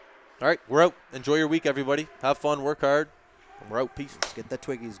excited. All right, we're out. Enjoy your week, everybody. Have fun, work hard, and we're out. Peace. Let's get the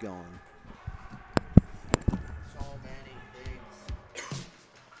Twiggies going.